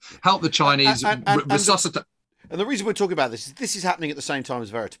 let's kind of help the Chinese resuscitate. And the reason we're talking about this is happening at the same time as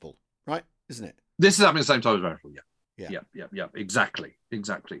Veritable, right? Isn't it? This is happening at the same time as Veritable, yeah. Yeah, exactly.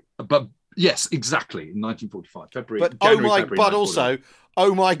 But yes, exactly. In 1945, February. But also,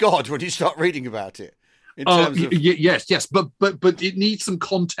 oh my God, when you start reading about it. Yes, but it needs some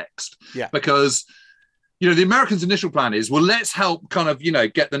context. Yeah. Because the Americans' initial plan is, well, let's help kind of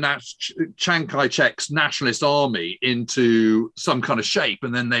get the Chiang Kai-shek's nationalist army into some kind of shape,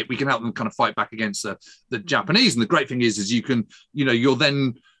 and then we can help them kind of fight back against the Japanese. And the great thing is you can you're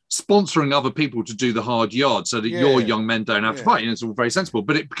then sponsoring other people to do the hard yard so that your young men don't have to fight. And it's all very sensible.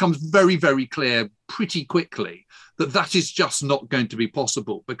 But it becomes very, very clear pretty quickly that is just not going to be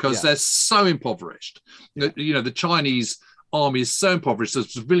possible because they're so impoverished. The Chinese army is so impoverished. The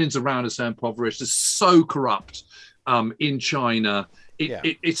civilians around are so impoverished. It's so corrupt in China.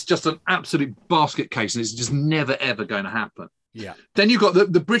 It's just an absolute basket case, and it's just never, ever going to happen. Yeah. Then you've got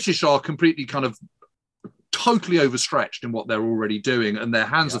the British are completely kind of totally overstretched in what they're already doing, and their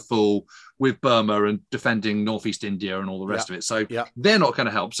hands are full with Burma and defending Northeast India and all the rest of it. So they're not going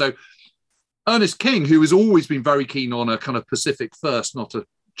to help. So Ernest King, who has always been very keen on a kind of Pacific first, not a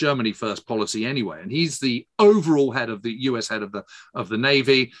Germany first policy anyway, and he's the overall head of the US head of the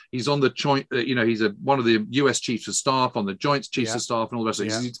Navy. He's on the joint, he's one of the US chiefs of staff, on the Joint Chiefs of Staff, and all the rest of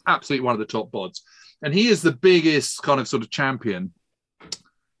it. He's absolutely one of the top bods, and he is the biggest kind of sort of champion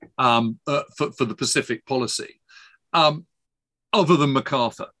for the Pacific policy, other than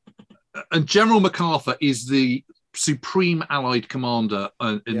MacArthur. And General MacArthur is the supreme Allied commander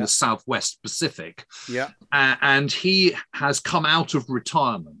in the Southwest Pacific. And he has come out of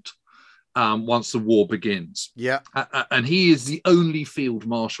retirement once the war begins. And he is the only field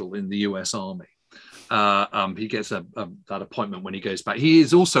marshal in the US Army. He gets that appointment when he goes back. He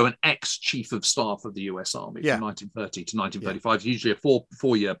is also an ex-chief of staff of the US Army from 1930 to 1935, usually a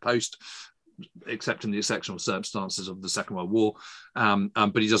four-year post, except in the exceptional circumstances of the Second World War.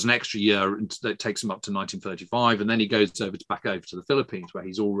 But he does an extra year, and that takes him up to 1935, and then he goes back over to the Philippines, where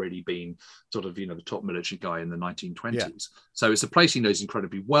he's already been sort of, the top military guy in the 1920s. So it's a place he knows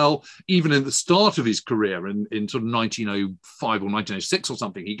incredibly well. Even in the start of his career, in sort of 1905 or 1906 or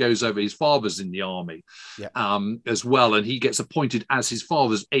something, he goes over. His father's in the army as well, and he gets appointed as his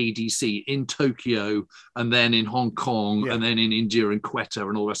father's ADC in Tokyo, and then in Hong Kong, and then in India and Quetta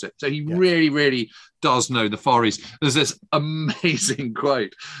and all the rest of it. So he really does know the Far East. There's this amazing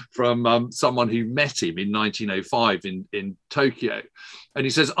quote from someone who met him in 1905 in Tokyo. And he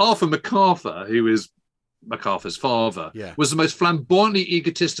says, Arthur MacArthur, who is MacArthur's father, was the most flamboyantly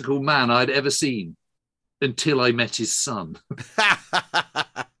egotistical man I'd ever seen. until I met his son.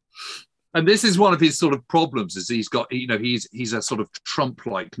 And this is one of his sort of problems, is he's got, he's a sort of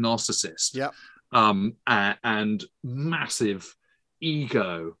Trump-like narcissist. Yeah. And massive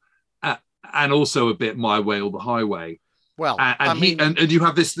ego, and also a bit my way or the highway. Well, and you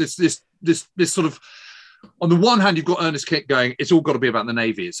have this sort of, on the one hand, you've got Ernest King going, it's all got to be about the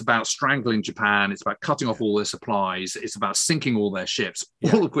Navy. It's about strangling Japan. It's about cutting off all their supplies. It's about sinking all their ships,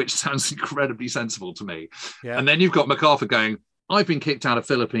 all of which sounds incredibly sensible to me. Yeah. And then you've got MacArthur going, I've been kicked out of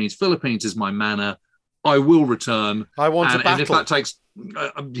Philippines. Philippines is my manor. I will return. I want a battle. And if that takes,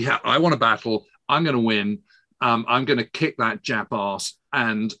 I want a battle. I'm going to win. I'm going to kick that Jap ass.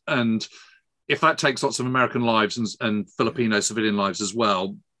 And if that takes lots of American lives and Filipino civilian lives as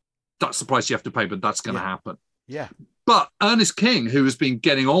well, that's the price you have to pay, but that's going to happen. Yeah. But Ernest King, who has been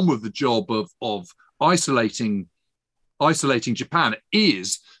getting on with the job of isolating Japan,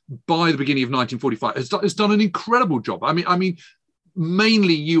 is, by the beginning of 1945, has done an incredible job. I mean,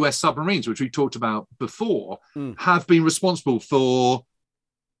 mainly US submarines, which we talked about before, have been responsible for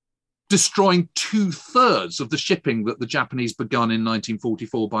destroying 2/3 of the shipping that the Japanese begun in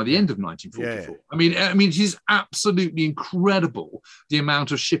 1944 by the end of 1944. Yeah. I mean, it is absolutely incredible the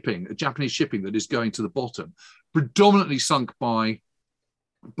amount of shipping, Japanese shipping, that is going to the bottom, predominantly sunk by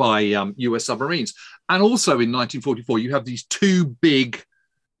US submarines. And also in 1944, you have these two big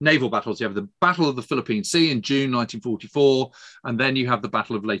naval battles. You have the Battle of the Philippine Sea in June 1944, and then you have the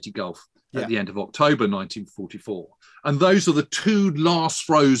Battle of Leyte Gulf at the end of October 1944. And those are the two last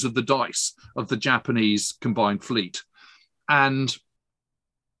throws of the dice of the Japanese combined fleet. And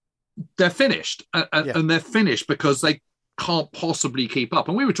they're finished. And they're finished because they can't possibly keep up.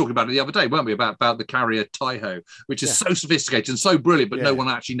 And we were talking about it the other day, weren't we, about the carrier Taiho, which is so sophisticated and so brilliant, but no one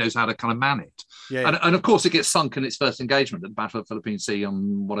actually knows how to kind of man it. And of course, it gets sunk in its first engagement at the Battle of the Philippine Sea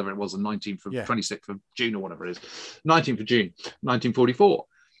on whatever it was, on 26th of June or whatever it is, 19th of June, 1944.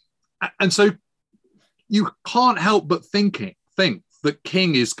 And so you can't help but think that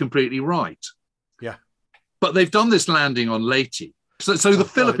King is completely right. Yeah. But they've done this landing on Leyte. So the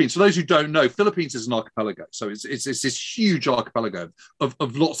Philippines, for those who don't know, Philippines is an archipelago. So it's this huge archipelago of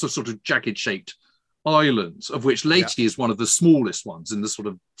lots of sort of jagged-shaped islands, of which Leyte is one of the smallest ones in the sort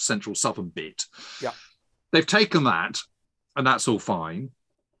of central southern bit. Yeah. They've taken that, and that's all fine.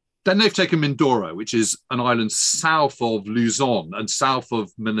 Then they've taken Mindoro, which is an island south of Luzon and south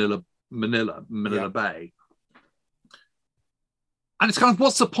of Manila Bay. And it's kind of,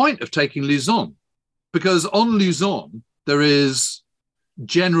 what's the point of taking Luzon? Because on Luzon, there is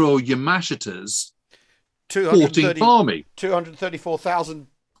General Yamashita's 14th Army. 234,000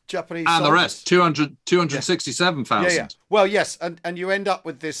 Japanese and soldiers. The rest, 267,000. Yeah. Well, yes, and you end up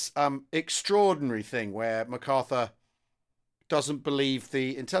with this extraordinary thing where MacArthur doesn't believe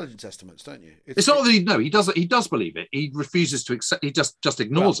the intelligence estimates, don't you? It's not that he doesn't. He does believe it. He refuses to accept. He just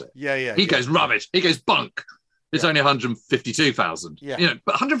ignores it. He goes rubbish. He goes bunk. It's only 152,000. Yeah.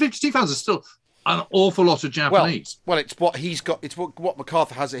 But 152,000 is still an awful lot of Japanese. Well, it's what he's got. It's what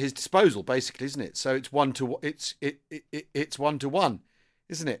MacArthur has at his disposal, basically, isn't it? So it's 1 to it's 1 to 1,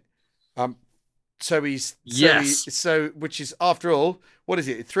 isn't it? So which is, after all, what is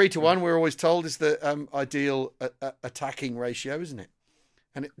it? 3 to 1. We're always told is the ideal attacking ratio, isn't it?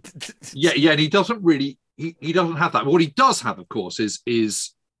 And and he doesn't really. He doesn't have that. What he does have, of course,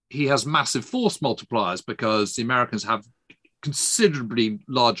 is he has massive force multipliers, because the Americans have considerably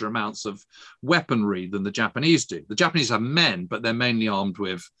larger amounts of weaponry than the Japanese do. The Japanese have men, but they're mainly armed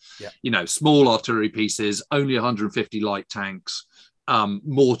with, small artillery pieces, only 150 light tanks,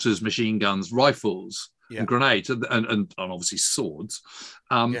 mortars, machine guns, rifles, and grenades, and obviously swords.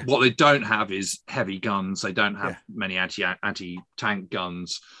 What they don't have is heavy guns. They don't have many anti-tank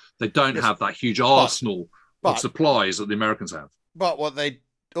guns. They don't have that huge arsenal of supplies that the Americans have. But what they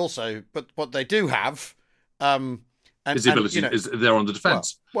do have, is the ability, is they're on the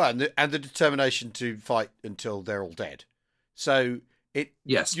defence. Well, and the determination to fight until they're all dead. So the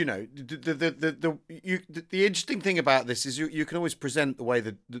interesting thing about this is you can always present the way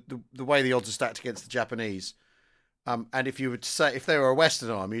the odds are stacked against the Japanese. And if you would say, if they were a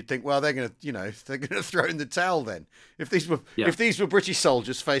Western army, you'd think, well, they're going to throw in the towel then. If these were British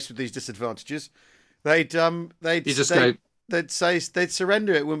soldiers faced with these disadvantages, they'd say they'd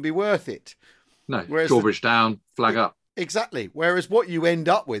surrender. It wouldn't be worth it. No, drawbridge down, flag up. Exactly. Whereas what you end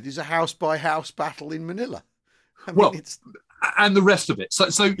up with is a house-by-house battle in Manila. And the rest of it. So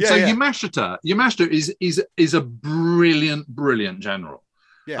Yamashita is a brilliant general.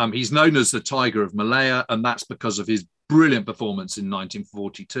 Yeah. He's known as the Tiger of Malaya, and that's because of his brilliant performance in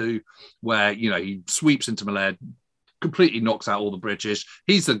 1942, where he sweeps into Malaya, completely knocks out all the British.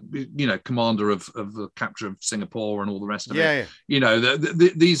 He's the commander of the capture of Singapore and all the rest of it.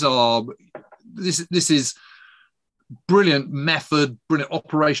 This is brilliant method, brilliant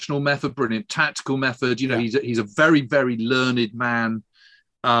operational method, brilliant tactical method. He's a very, very learned man,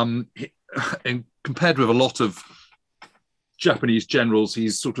 and compared with a lot of Japanese generals,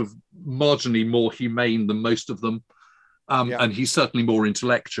 he's sort of marginally more humane than most of them, and he's certainly more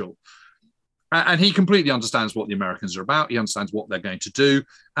intellectual. And he completely understands what the Americans are about. He understands what they're going to do.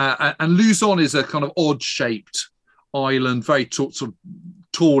 And Luzon is a kind of odd-shaped island, very sort of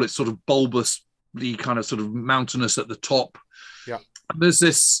tall. It's sort of bulbously kind of sort of mountainous at the top. Yeah. And there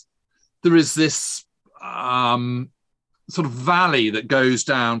is this sort of valley that goes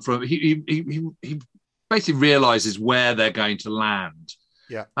down from. He basically realizes where they're going to land.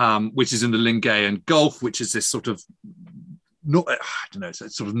 Yeah. Which is in the Lingayen Gulf, which is this sort of.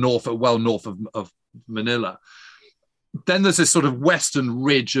 It's sort of north of Manila. Then there's this sort of western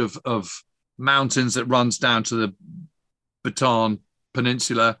ridge of mountains that runs down to the Bataan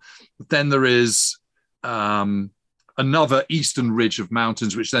Peninsula. Then there is another eastern ridge of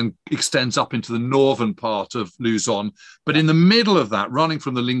mountains, which then extends up into the northern part of Luzon. But in the middle of that, running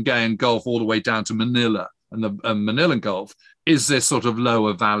from the Lingayen Gulf all the way down to Manila and the Manilan Gulf, is this sort of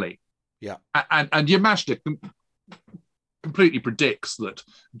lower valley. Yeah, and Yamashita completely predicts that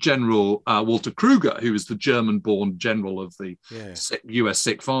General Walter Kruger, who is the German-born general of the US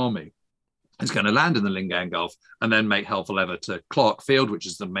Sixth Army, is going to land in the Lingayen Gulf and then make hell for leather to Clark Field, which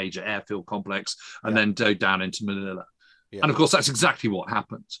is the major airfield complex, and then go down into Manila. Yeah. And of course, that's exactly what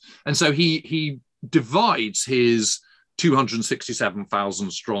happens. And so he divides his 267,000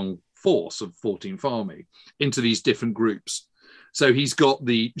 strong force of 14th Army into these different groups. So he's got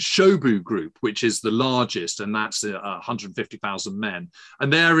the Shobu group, which is the largest, and that's 150,000 men.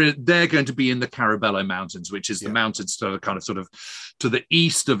 And they're going to be in the Carabello Mountains, which is the mountains to kind of sort of to the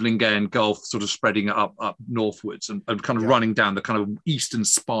east of Lingayen Gulf, sort of spreading up northwards and kind of running down the kind of eastern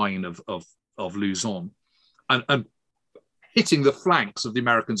spine of Luzon, and hitting the flanks of the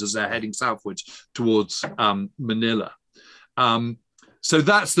Americans as they're heading southwards towards Manila. So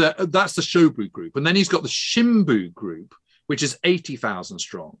that's the Shobu group, and then he's got the Shimbu group, which is 80,000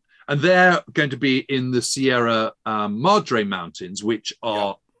 strong. And they're going to be in the Sierra Madre Mountains, which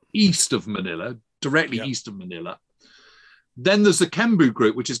are east of Manila, directly east of Manila. Then there's the Kembu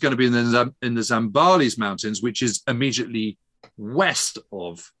group, which is going to be in the Zambales Mountains, which is immediately west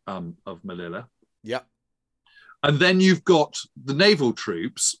of Manila. Yeah. And then you've got the naval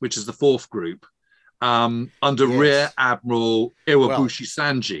troops, which is the fourth group, under Rear Admiral Iwabushi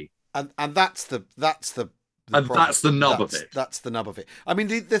Sanji. And that's the that's the nub of it. That's the nub of it. I mean,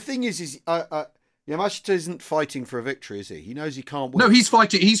 the thing is Yamashita isn't fighting for a victory, is he? He knows he can't win. No, he's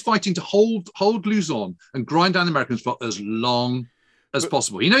fighting. He's fighting to hold Luzon and grind down the Americans for as long as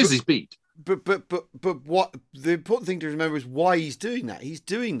possible. He knows he's beat. But what the important thing to remember is why he's doing that. He's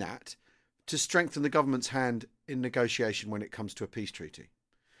doing that to strengthen the government's hand in negotiation when it comes to a peace treaty.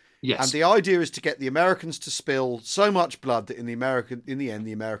 Yes. And the idea is to get the Americans to spill so much blood that in the end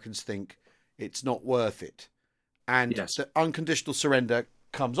the Americans think it's not worth it. And the unconditional surrender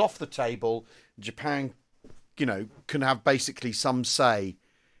comes off the table. Japan, can have basically some say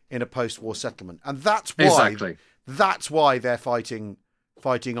in a post-war settlement. And that's why they're fighting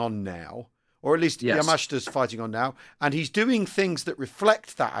on now, or at least Yamashita's fighting on now. And he's doing things that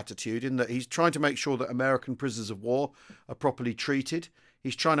reflect that attitude, in that he's trying to make sure that American prisoners of war are properly treated.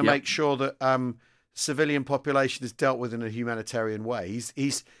 He's trying to make sure that civilian population is dealt with in a humanitarian way.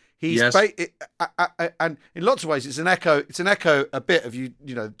 And in lots of ways, it's an echo a bit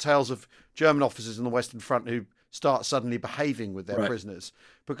of tales of German officers in the Western Front who start suddenly behaving with their prisoners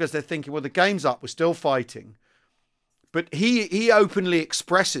because they're thinking, well, the game's up, we're still fighting. But he openly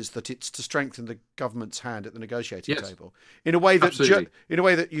expresses that it's to strengthen the government's hand at the negotiating table in a way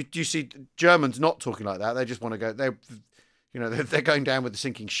that you see Germans not talking like that. They just want to go. They're going down with the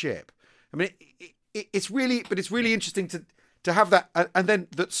sinking ship. I mean, it's really interesting to have that, and then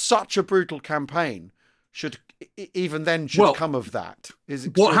that such a brutal campaign should come of that.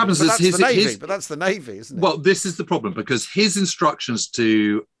 What happens is that's the Navy, isn't it? Well, this is the problem, because his instructions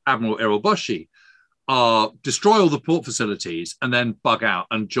to Admiral Iroboshi are destroy all the port facilities and then bug out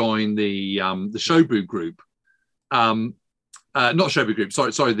and join the Shobu group. Not Shobu group,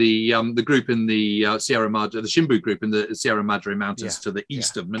 sorry, the group in the Sierra Madre, the Shimbu group in the Sierra Madre Mountains to the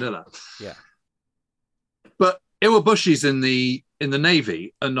east of Manila. Yeah. But Iwabushi's in the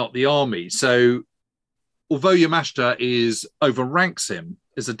Navy and not the Army. So although Yamashita overranks him,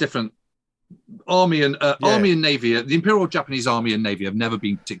 is a different Army and Navy, the Imperial Japanese Army and Navy have never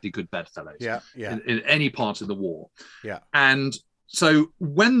been particularly good bedfellows in any part of the war. Yeah. And so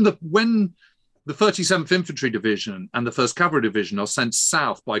when the 37th Infantry Division and the 1st Cavalry Division are sent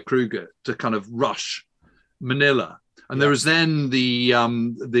south by Kruger to kind of rush Manila, and there is then the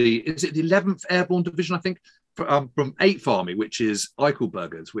 11th Airborne Division, I think, from 8th Army, which is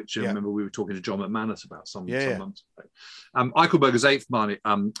Eichelberger's, which I remember we were talking to John McManus about some months ago. Eichelberger's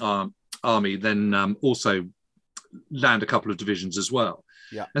 8th Army then also land a couple of divisions as well.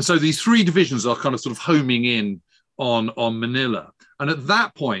 Yeah. And so these 3 divisions are kind of sort of homing in on Manila. And at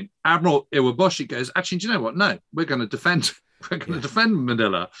that point, Admiral Iwaboshi goes, actually, do you know what? No, we're going to defend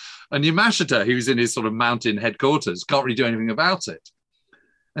Manila. And Yamashita, who's in his sort of mountain headquarters, can't really do anything about it.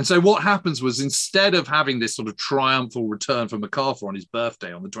 And so what happens was, instead of having this sort of triumphal return for MacArthur on his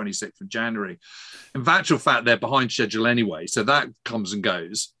birthday on the 26th of January, in actual fact, they're behind schedule anyway. So that comes and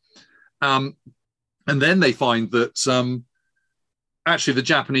goes. And then they find that actually the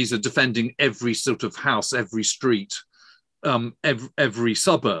Japanese are defending every sort of house, every street, every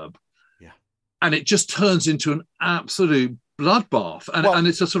suburb. Yeah. And it just turns into an absolute bloodbath. And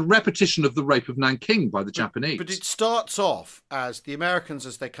it's a sort of repetition of the rape of Nanking by the Japanese. But it starts off as the Americans,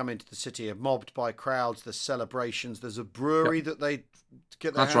 as they come into the city, are mobbed by crowds. There's celebrations. There's a brewery that they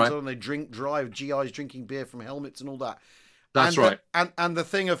get their hands on. And they drive GIs drinking beer from helmets and all that. That's right. And the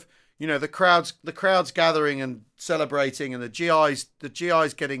thing of, the crowds gathering and celebrating, and the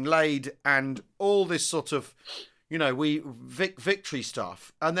GIs getting laid, and all this sort of, victory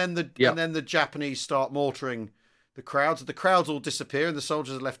stuff. And then the Japanese start mortaring the crowds. The crowds all disappear, and the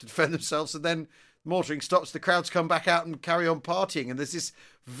soldiers are left to defend themselves. And then mortaring stops. The crowds come back out and carry on partying. And there's this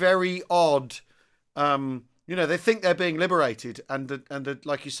very odd, they think they're being liberated, and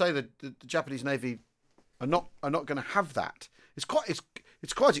like you say, the Japanese Navy are not going to have that. It's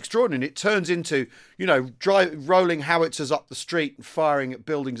quite extraordinary. It turns into, rolling howitzers up the street and firing at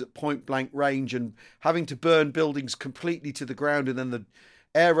buildings at point blank range, and having to burn buildings completely to the ground, and then the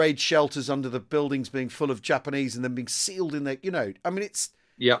air raid shelters under the buildings being full of Japanese and then being sealed in there. It's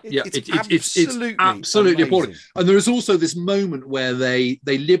absolutely appalling. And there is also this moment where they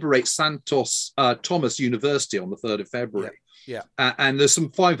liberate Santos Thomas University on the 3rd of February. Yeah. And there's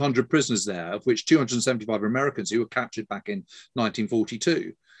some 500 prisoners there, of which 275 are Americans who were captured back in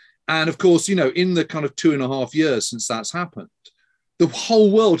 1942. And of course, in the kind of 2.5 years since that's happened, the whole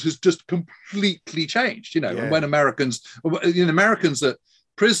world has just completely changed, And when Americans that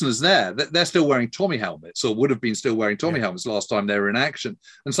prisoners there, they're still wearing Tommy helmets, or would have been still wearing Tommy helmets last time they were in action.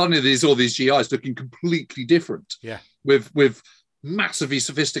 And suddenly there's all these GIs looking completely different. Yeah. With massively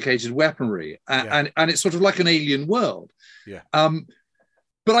sophisticated weaponry. And it's sort of like an alien world. Yeah.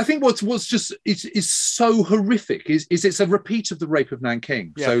 But I think what's just is so horrific is it's a repeat of the rape of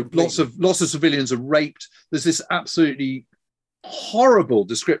Nanking. Yeah, so completely. lots of civilians are raped. There's this absolutely horrible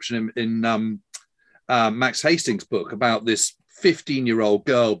description in Max Hastings' book about this 15-year-old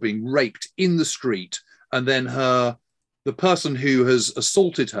girl being raped in the street, and then the person who has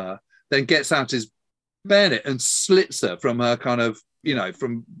assaulted her then gets out his bayonet and slits her from her kind of,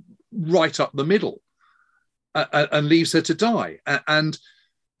 from right up the middle, and leaves her to die. And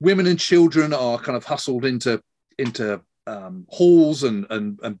women and children are kind of hustled into halls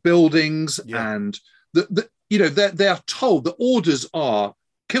and buildings, and they are told the orders are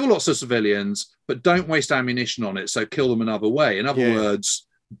kill lots of civilians, but don't waste ammunition on it. So kill them another way. In other words,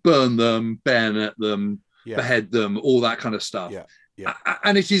 burn them, bayonet them, behead them, all that kind of stuff. Yeah. Yeah.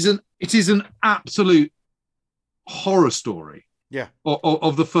 And it is an absolute horror story. Yeah.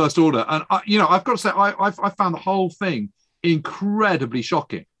 Of the First Order. And I've got to say, I found the whole thing incredibly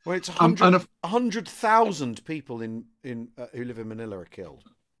shocking. Well, it's 100,000 people in who live in Manila are killed.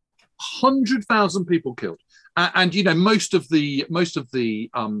 100,000 people killed, and most of the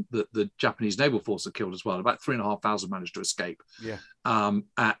Japanese naval force are killed as well. About 3,500 managed to escape. Yeah, and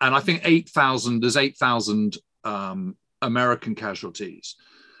I think 8,000. There's 8,000 American casualties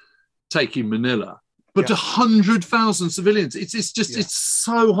taking Manila, but 100,000 civilians. It's just it's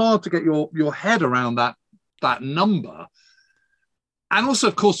so hard to get your head around that number. And also,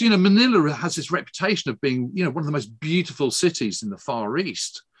 of course, Manila has this reputation of being, one of the most beautiful cities in the Far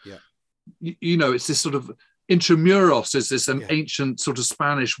East. Yeah. It's this sort of Intramuros is this ancient sort of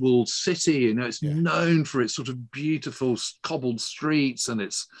Spanish walled city. It's known for its sort of beautiful cobbled streets and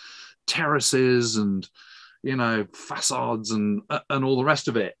its terraces and, facades and all the rest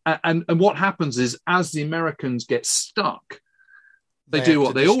of it. And what happens is, as the Americans get stuck, They do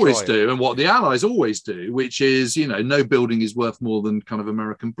what they always do and what the Allies always do, which is, no building is worth more than kind of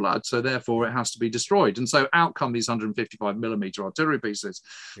American blood. So therefore it has to be destroyed. And so out come these 155 millimeter artillery pieces.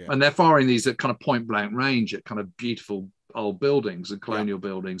 Yeah. And they're firing these at kind of point blank range at kind of beautiful old buildings and colonial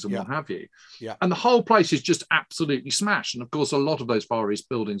buildings and what have you. Yeah. And the whole place is just absolutely smashed. And of course, a lot of those Far East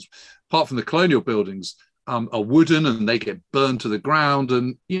buildings, apart from the colonial buildings, are wooden and they get burned to the ground.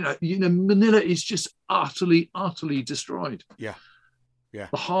 And, Manila is just utterly destroyed. Yeah. Yeah.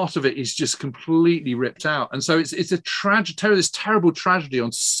 The heart of it is just completely ripped out. And so it's a this terrible tragedy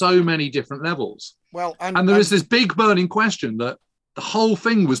on so many different levels. Well, and there is this big burning question that the whole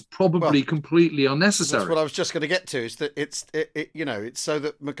thing was probably completely unnecessary. That's what I was just going to get to, is that it's so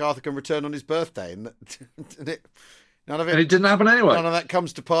that MacArthur can return on his birthday, and none of it. And it didn't happen anyway. None of that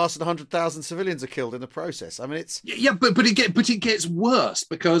comes to pass, and 100,000 civilians are killed in the process. I mean, it's but it gets worse,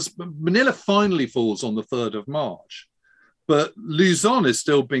 because Manila finally falls on the 3rd of March. But Luzon is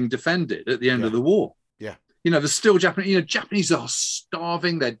still being defended at the end of the war. Yeah. There's still Japanese. Japanese are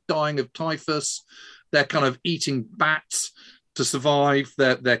starving. They're dying of typhus. They're kind of eating bats to survive.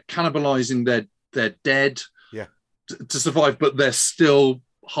 They're cannibalizing their dead to survive, but they're still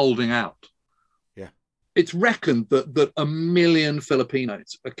holding out. Yeah. It's reckoned that 1 million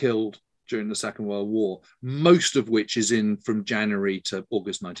Filipinos are killed during the Second World War, most of which is from January to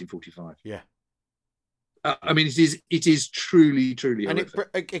August 1945. Yeah. I mean, it is truly horrific.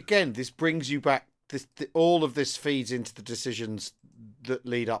 And again, this brings you back. All of this feeds into the decisions that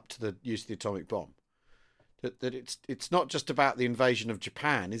lead up to the use of the atomic bomb. That it's not just about the invasion of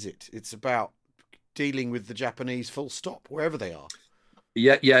Japan, is it? It's about dealing with the Japanese, full stop, wherever they are.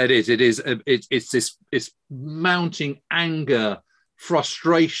 Yeah, it is. It is. It's this mounting anger,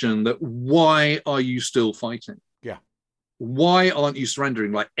 frustration. That why are you still fighting? Why aren't you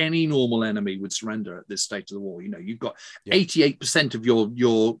surrendering like any normal enemy would surrender at this stage of the war? You've got 88% of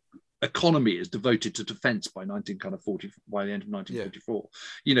your economy is devoted to defense by the end of 1944.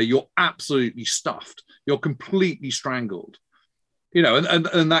 You're absolutely stuffed. You're completely strangled.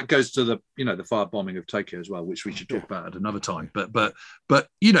 And that goes to the firebombing of Tokyo as well, which we should talk about at another time. But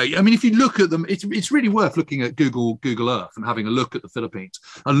if you look at them, it's really worth looking at Google Earth and having a look at the Philippines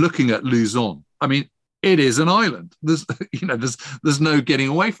and looking at Luzon. I mean, it is an island. There's no getting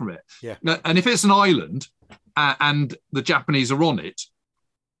away from it. Yeah. And if it's an island and the Japanese are on it,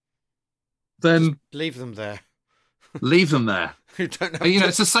 then just leave them there. Leave them there. You don't know.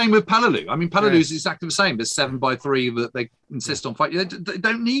 It's the same with Peleliu. I mean, Peleliu is exactly the same. There's 7x3 that they insist on fighting. They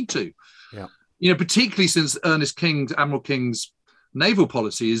don't need to. Yeah. Particularly since Admiral King's naval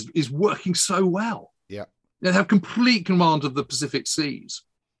policy is working so well. Yeah. They have complete command of the Pacific Seas.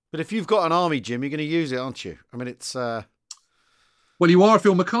 But if you've got an army, Jim, you're going to use it, aren't you? I mean, it's... Well, you are if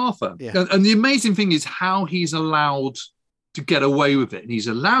you're MacArthur. Yeah. And the amazing thing is how he's allowed to get away with it. And he's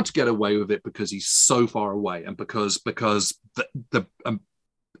allowed to get away with it because he's so far away, and because the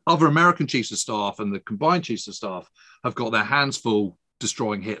other American chiefs of staff and the combined chiefs of staff have got their hands full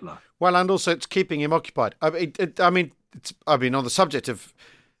destroying Hitler. Well, and also it's keeping him occupied. I mean, on the subject of...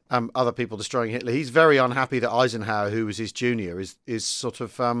 other people destroying Hitler, he's very unhappy that Eisenhower, who was his junior, is sort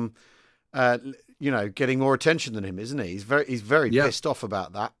of getting more attention than him, isn't he? He's very pissed off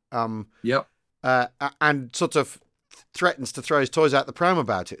about that. And sort of threatens to throw his toys out the pram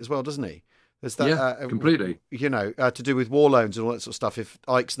about it as well, doesn't he? There's that completely. To do with war loans and all that sort of stuff. If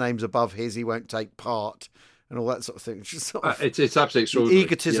Ike's name's above his, he won't take part, and all that sort of thing. It's just sort of, it's absolutely extraordinary.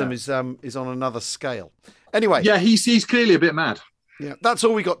 Egotism is on another scale. Anyway, he's clearly a bit mad. Yeah, that's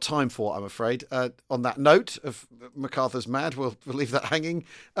all we got time for, I'm afraid. On that note of MacArthur's mad, we'll leave that hanging.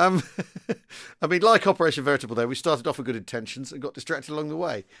 Like Operation Veritable, though, we started off with good intentions and got distracted along the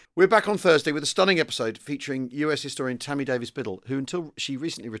way. We're back on Thursday with a stunning episode featuring US historian Tammy Davis Biddle, who, until she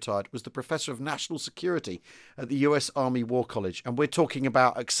recently retired, was the Professor of National Security at the US Army War College. And we're talking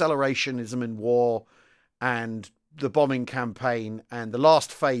about accelerationism in war and the bombing campaign and the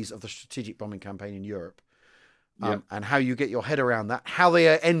last phase of the strategic bombing campaign in Europe. And how you get your head around that, how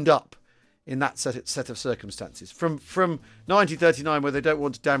they end up in that set of circumstances. From 1939, where they don't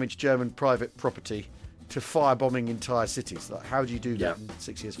want to damage German private property, to firebombing entire cities. Like, how do you do that in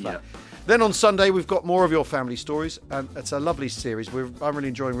 6 years flat? Then on Sunday, we've got more of your family stories, and it's a lovely series. I'm really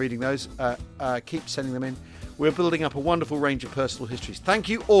enjoying reading those. Keep sending them in. We're building up a wonderful range of personal histories. Thank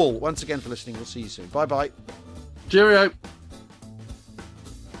you all once again for listening. We'll see you soon. Bye-bye. Cheerio.